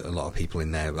looked at a lot of people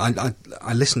in there. I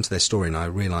listened to their story, and I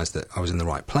realised that I was in the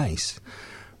right place,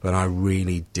 but I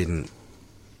really didn't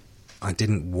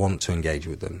want to engage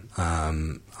with them.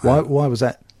 Why was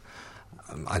that?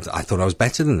 I thought I was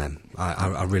better than them.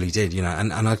 I really did,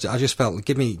 and I just felt,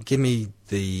 give me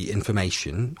the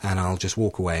information, and I'll just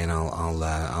walk away, and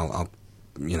I'll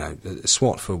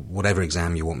SWAT for whatever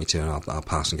exam you want me to, and I'll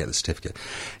pass and get the certificate.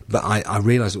 But I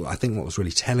realised, I think what was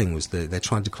really telling was they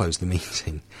tried to close the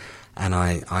meeting, and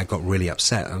I got really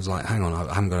upset. I was like, hang on,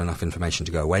 I haven't got enough information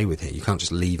to go away with here. You can't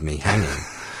just leave me hanging.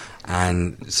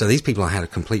 And so these people I had a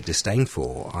complete disdain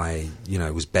for. I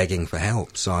was begging for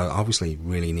help, so I obviously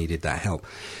really needed that help.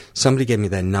 Somebody gave me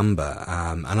their number,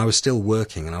 and I was still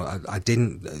working, and I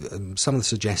didn't. Some of the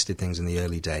suggested things in the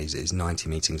early days is 90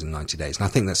 meetings in 90 days, and I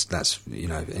think that's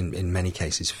in many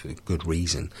cases for good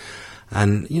reason.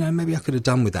 And maybe I could have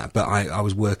done with that, but I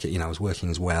was working. I was working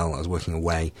as well. I was working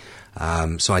away,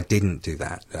 so I didn't do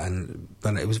that.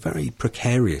 But it was very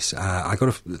precarious.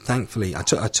 Thankfully, I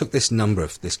took this number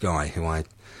of this guy who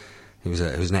was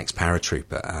an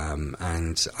ex-paratrooper,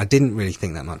 and I didn't really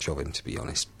think that much of him, to be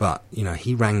honest. But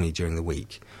he rang me during the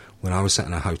week when I was sat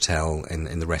in a hotel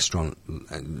in the restaurant,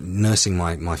 nursing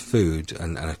my food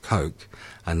and a Coke,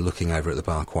 and looking over at the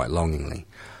bar quite longingly.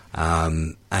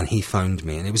 And he phoned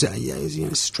me, and it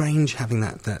was strange having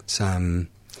that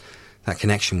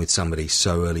connection with somebody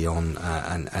so early on,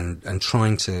 and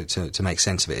trying to make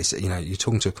sense of it. It's, you're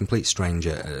talking to a complete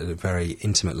stranger at a very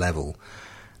intimate level,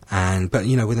 but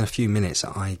within a few minutes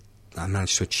I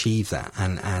managed to achieve that,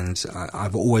 and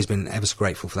I've always been ever so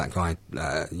grateful for that guy,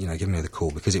 giving me the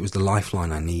call, because it was the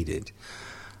lifeline I needed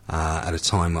at a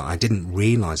time where I didn't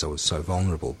realise I was so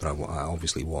vulnerable, but I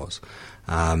obviously was,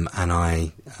 and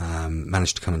I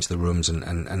managed to come into the rooms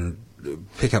and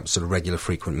pick up sort of regular,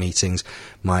 frequent meetings.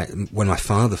 When my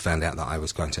father found out that I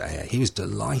was going to AA, he was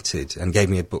delighted and gave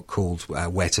me a book called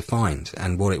Where to Find.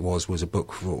 And what it was a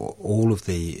book for all of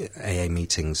the AA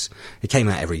meetings. It came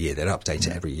out every year. They'd update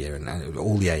it every year, and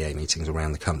all the AA meetings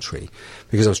around the country.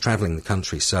 Because I was travelling the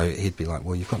country, so he'd be like,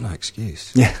 well, you've got no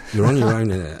excuse. Yeah. You're on your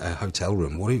own in a hotel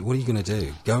room. What are you going to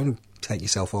do? Go and take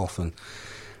yourself off and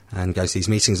go to these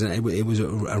meetings. And it was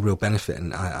a real benefit,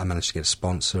 and I managed to get a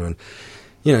sponsor, and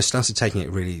started taking it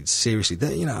really seriously.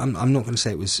 I'm not going to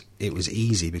say it was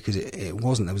easy, because it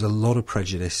wasn't. There was a lot of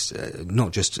prejudice,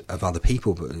 not just of other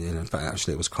people, but in fact,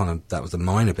 actually, it was that was the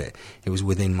minor bit. It was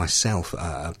within myself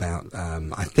about.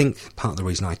 I think part of the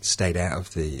reason I stayed out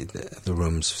of the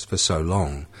rooms for so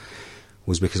long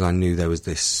was because I knew there was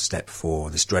this dreaded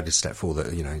step 4, that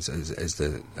is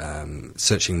the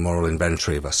searching moral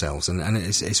inventory of ourselves, and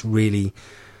it's really.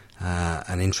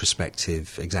 An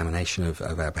introspective examination of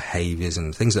our behaviours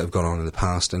and things that have gone on in the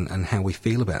past, and how we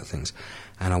feel about things.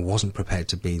 And I wasn't prepared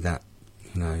to be that,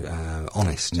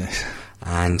 honest. Yes.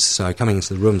 And so coming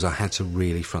into the rooms, I had to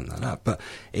really front that up. But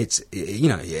it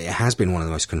has been one of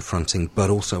the most confronting, but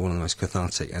also one of the most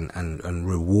cathartic and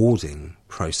rewarding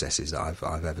processes that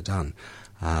I've ever done.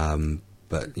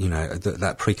 But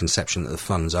that preconception that the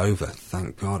fun's over,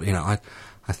 thank God,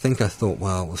 I think I thought,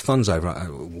 well, the fun's over.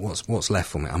 What's left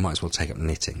for me? I might as well take up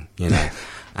knitting,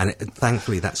 And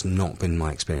thankfully, that's not been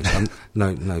my experience.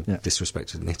 No disrespect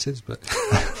to knitters, but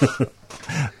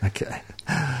okay.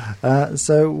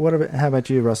 So, how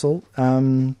about you, Russell?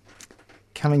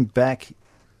 Coming back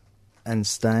and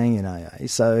staying in AA.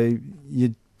 So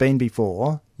you'd been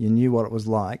before. You knew what it was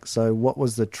like. So, what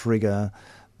was the trigger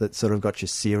that sort of got you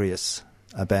serious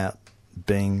about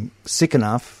being sick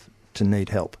enough to need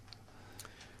help?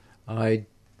 I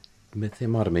might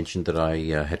have mentioned that I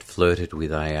had flirted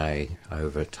with AA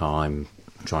over time,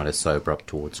 trying to sober up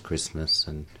towards Christmas,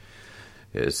 and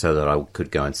so that I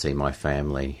could go and see my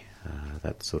family,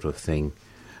 that sort of thing.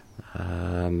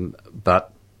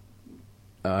 But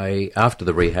after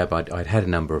the rehab, I'd had a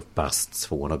number of busts,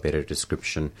 for want of a better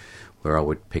description, where I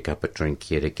would pick up a drink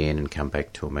yet again and come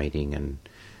back to a meeting, and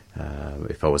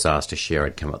if I was asked to share,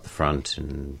 I'd come up the front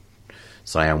and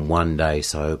say I'm one day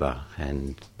sober,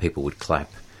 and people would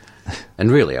clap. And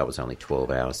really, I was only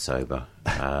 12 hours sober.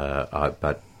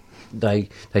 But they'd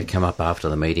come up after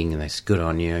the meeting and they said, good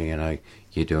on you,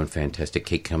 you're doing fantastic,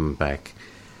 keep coming back.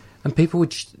 And people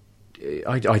would,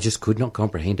 I just could not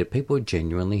comprehend it. People were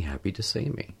genuinely happy to see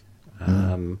me.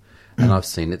 And I've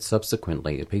seen it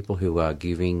subsequently. People who are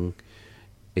giving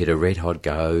it a red-hot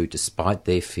go despite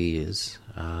their fears.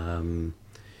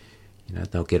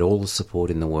 They'll get all the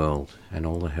support in the world and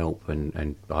all the help,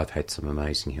 and I've had some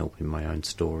amazing help in my own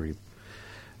story.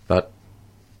 But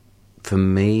for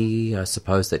me, I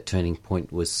suppose that turning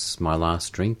point was my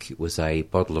last drink. It was a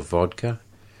bottle of vodka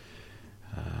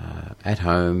at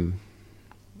home,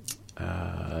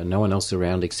 no one else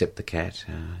around except the cat,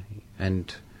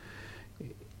 and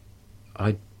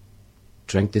I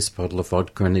drank this bottle of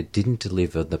vodka, and it didn't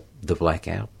deliver the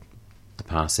blackout.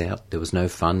 Pass out. There was no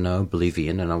fun, no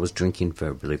oblivion, and I was drinking for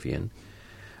oblivion.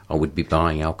 I would be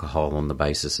buying alcohol on the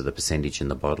basis of the percentage in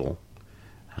the bottle.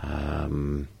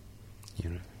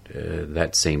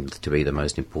 That seemed to be the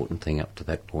most important thing up to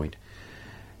that point.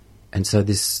 And so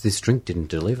this drink didn't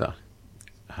deliver,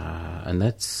 and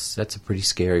that's a pretty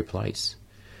scary place.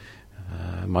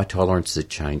 My tolerance had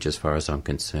changed as far as I'm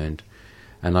concerned,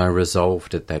 and I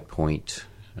resolved at that point.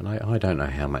 And I don't know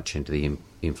how much into the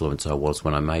influence I was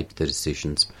when I made the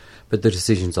decisions, but the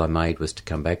decisions I made was to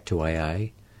come back to AA,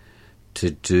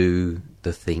 to do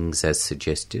the things as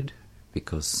suggested,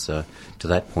 because to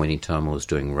that point in time I was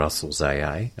doing Russell's AA.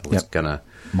 I was going to...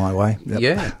 My way. Yep.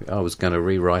 Yeah, I was going to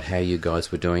rewrite how you guys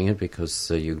were doing it,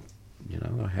 because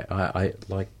I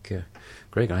like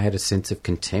Greg, I had a sense of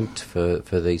contempt for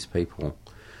these people.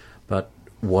 But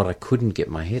what I couldn't get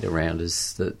my head around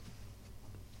is that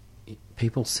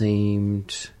people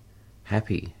seemed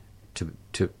happy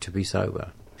to be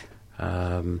sober.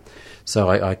 So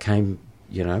I came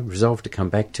resolved to come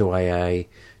back to AA,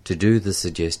 to do the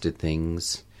suggested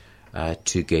things,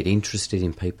 to get interested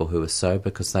in people who were sober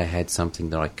because they had something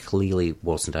that I clearly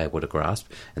wasn't able to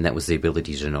grasp, and that was the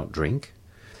ability to not drink.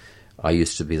 I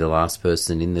used to be the last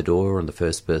person in the door and the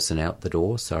first person out the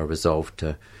door, so I resolved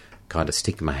to kind of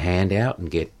stick my hand out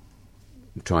and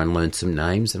try and learn some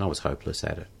names, and I was hopeless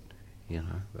at it.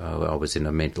 I was in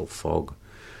a mental fog.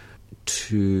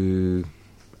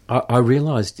 I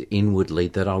realised inwardly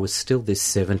that I was still this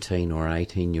 17 or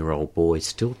 18-year-old boy,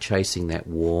 still chasing that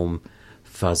warm,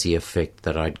 fuzzy effect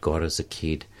that I'd got as a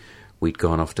kid. We'd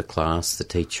gone off to class, the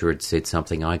teacher had said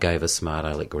something, I gave a smart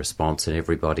aleck response and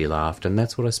everybody laughed, and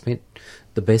that's what I spent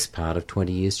the best part of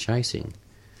 20 years chasing.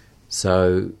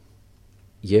 So,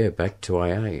 yeah, back to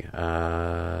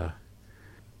AA.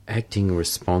 Acting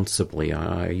responsibly,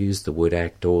 I use the word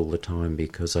act all the time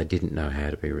because I didn't know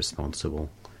how to be responsible.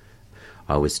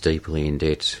 I was deeply in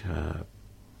debt,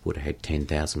 would have had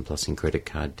 10,000 plus in credit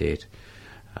card debt.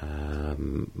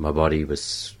 My body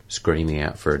was screaming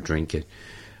out for a drink.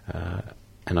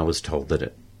 And I was told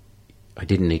that I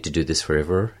didn't need to do this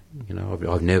forever.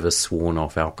 I've never sworn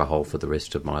off alcohol for the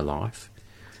rest of my life.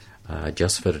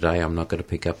 Just for today, I'm not going to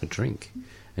pick up a drink.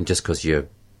 And just because you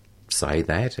say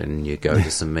that and you go to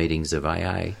some meetings of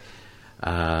AA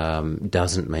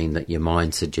doesn't mean that your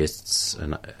mind suggests,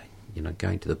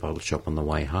 going to the bottle shop on the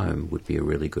way home would be a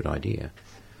really good idea.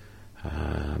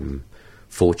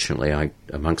 Fortunately,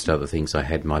 amongst other things, I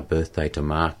had my birthday to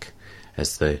mark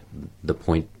as the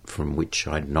point from which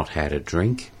I'd not had a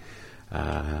drink.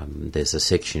 There's a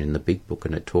section in the big book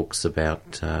and it talks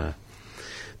about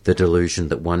the delusion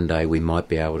that one day we might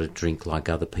be able to drink like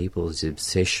other people is the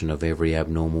obsession of every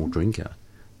abnormal drinker,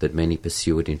 that many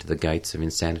pursue it into the gates of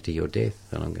insanity or death.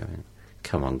 And I'm going,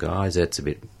 come on, guys, that's a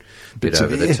bit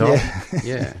over the top.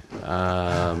 Yeah.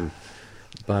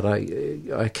 But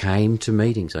I came to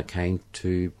meetings. I came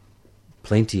to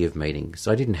plenty of meetings.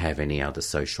 I didn't have any other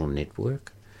social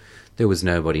network. There was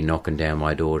nobody knocking down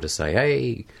my door to say,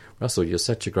 hey, Russell, you're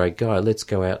such a great guy, let's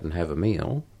go out and have a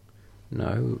meal.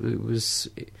 No, it was...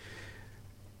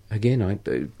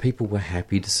 Again, people were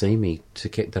happy to see me,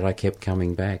 that I kept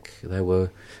coming back.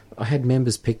 I had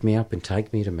members pick me up and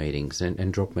take me to meetings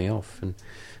and drop me off. And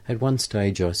at one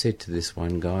stage I said to this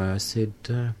one guy, I said,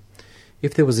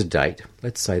 if there was a date,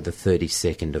 let's say the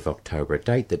 32nd of October, a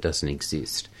date that doesn't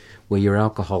exist, where your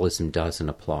alcoholism doesn't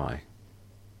apply,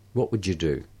 what would you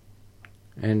do?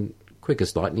 And quick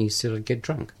as lightning, he said, I'd get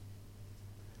drunk.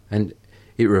 And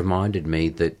it reminded me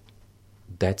that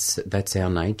that's our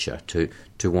nature, to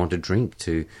want to drink,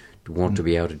 to want to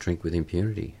be able to drink with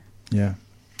impunity. Yeah.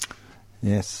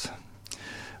 Yes.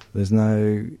 There's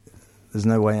no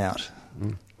way out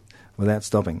without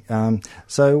stopping.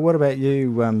 So what about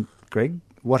you, Greg?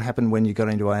 What happened when you got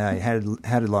into AA? How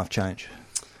did life change?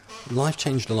 Life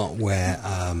changed a lot where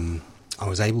I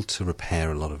was able to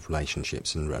repair a lot of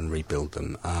relationships and rebuild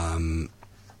them.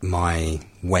 My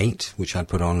weight, which I'd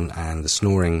put on, and the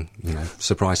snoring,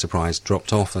 surprise, surprise,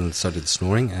 dropped off, and so did the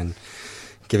snoring. And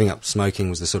giving up smoking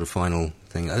was the sort of final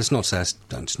thing. It's not to say I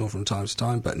don't snore from time to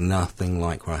time, but nothing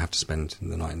like where I have to spend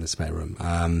the night in the spare room.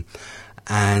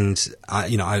 And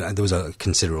there was a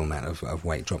considerable amount of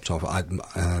weight dropped off.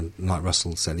 Like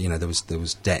Russell said, there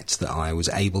was debts that I was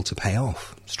able to pay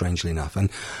off, strangely enough, and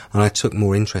I took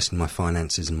more interest in my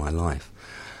finances and my life.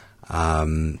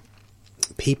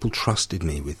 People trusted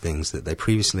me with things that they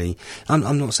previously...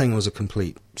 I'm not saying I was a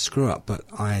complete screw-up, but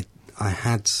I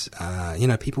had...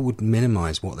 people would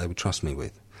minimise what they would trust me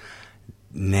with.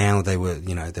 Now they were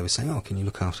saying, oh, can you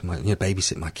look after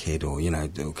babysit my kid, or,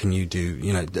 or can you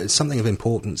do, something of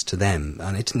importance to them.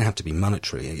 And it didn't have to be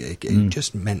monetary. It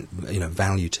just meant,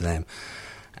 value to them.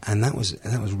 And that was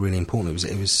really important.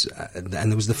 It was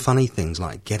and there was the funny things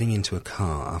like getting into a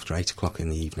car after 8 o'clock in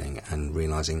the evening and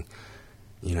realising,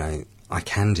 I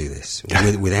can do this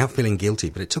without feeling guilty.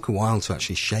 But it took a while to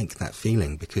actually shake that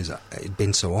feeling because it'd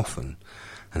been so often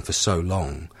and for so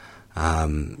long.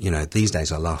 These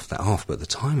days I laugh that off, but at the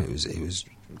time it was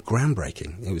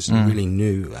groundbreaking. It was really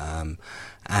new, and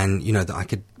that I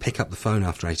could pick up the phone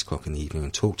after 8 o'clock in the evening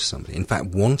and talk to somebody. In fact,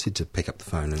 wanted to pick up the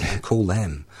phone and call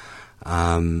them.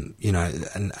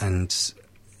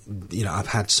 I've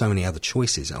had so many other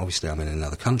choices. Obviously, I'm in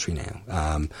another country now,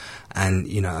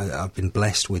 I've been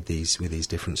blessed with these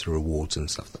different sort of rewards and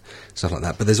stuff like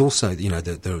that. But there's also,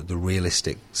 the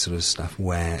realistic sort of stuff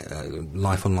where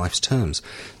life on life's terms.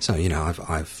 So,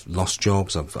 I've lost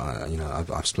jobs.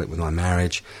 I've split with my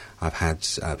marriage. I've had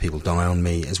people die on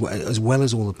me, as well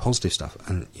as all the positive stuff.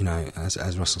 And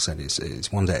as Russell said,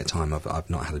 it's one day at a time. I've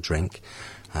not had a drink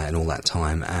in all that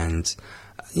time, and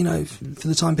For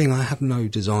the time being, I have no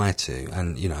desire to,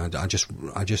 and I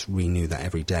just renew that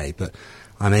every day. But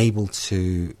I'm able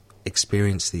to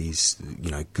experience these,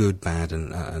 good, bad,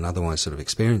 and otherwise sort of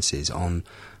experiences on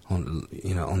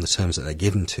the terms that they're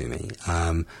given to me.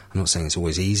 I'm not saying it's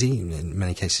always easy. In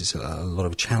many cases, it's a lot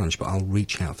of a challenge. But I'll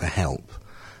reach out for help,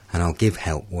 and I'll give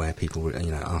help where people,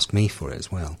 ask me for it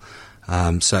as well.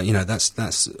 So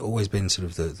that's always been sort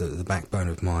of the backbone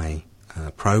of my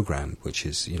program, which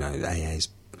is AA's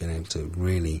been able to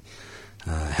really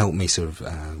help me sort of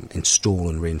install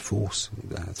and reinforce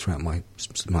throughout my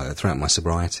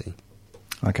sobriety.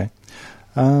 Okay.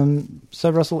 So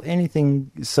Russell,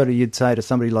 anything sort of you'd say to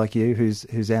somebody like you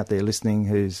who's out there listening,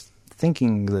 who's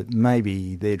thinking that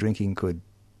maybe their drinking could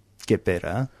get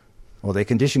better, or their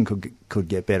condition could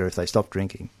get better if they stop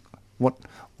drinking? What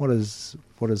does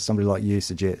somebody like you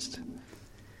suggest?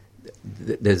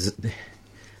 There's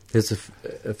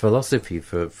a philosophy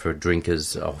for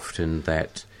drinkers often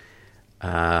that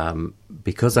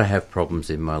because I have problems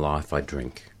in my life, I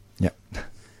drink. Yep.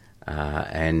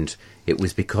 And it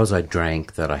was because I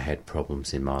drank that I had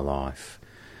problems in my life.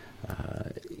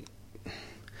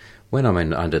 When I'm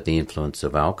under the influence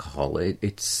of alcohol,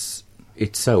 it's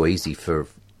so easy for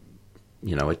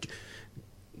a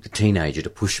teenager to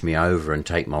push me over and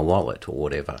take my wallet or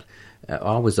whatever.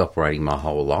 I was operating my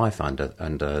whole life under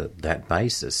that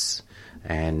basis,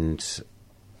 and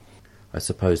I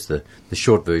suppose the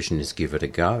short version is give it a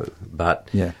go. But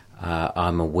yeah.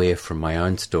 I'm aware from my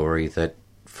own story that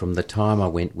from the time I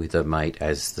went with a mate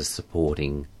as the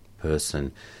supporting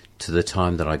person to the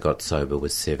time that I got sober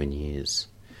was 7 years.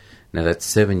 Now that's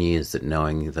 7 years that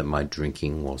knowing that my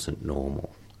drinking wasn't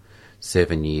normal.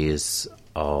 7 years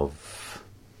of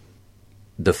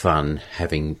the fun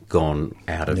having gone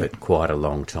out of it quite a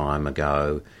long time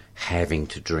ago, having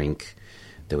to drink.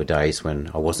 There were days when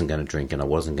I wasn't going to drink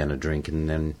and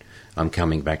then I'm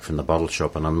coming back from the bottle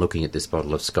shop and I'm looking at this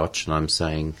bottle of scotch and I'm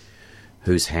saying,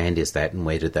 whose hand is that and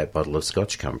where did that bottle of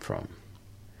scotch come from?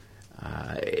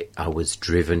 I was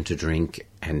driven to drink,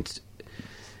 and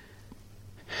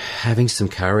having some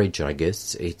courage, I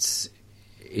guess. It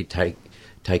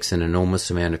takes an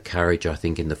enormous amount of courage, I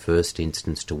think, in the first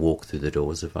instance to walk through the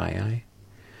doors of AA.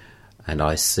 And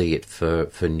I see it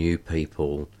for new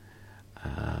people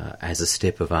as a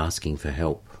step of asking for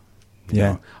help. You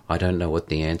know, I don't know what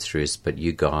the answer is, but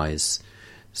you guys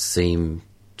seem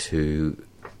to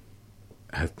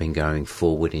have been going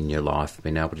forward in your life,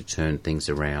 been able to turn things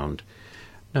around.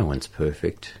 No one's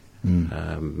perfect.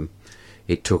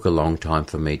 It took a long time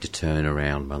for me to turn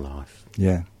around my life.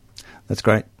 Yeah, that's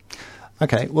great.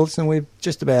 Okay, well, listen, we're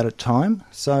just about at time.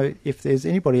 So if there's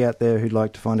anybody out there who'd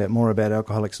like to find out more about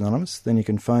Alcoholics Anonymous, then you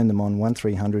can phone them on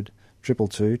 1300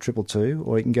 222 222,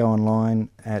 or you can go online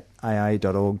at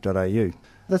aa.org.au.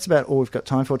 That's about all we've got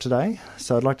time for today.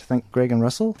 So I'd like to thank Greg and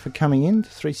Russell for coming in to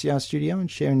 3CR Studio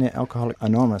and sharing their Alcoholics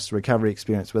Anonymous recovery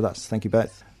experience with us. Thank you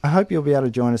both. I hope you'll be able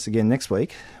to join us again next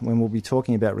week when we'll be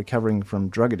talking about recovering from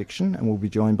drug addiction, and we'll be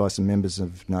joined by some members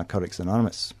of Narcotics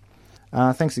Anonymous.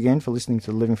 Thanks again for listening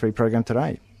to the Living Free program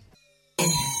today.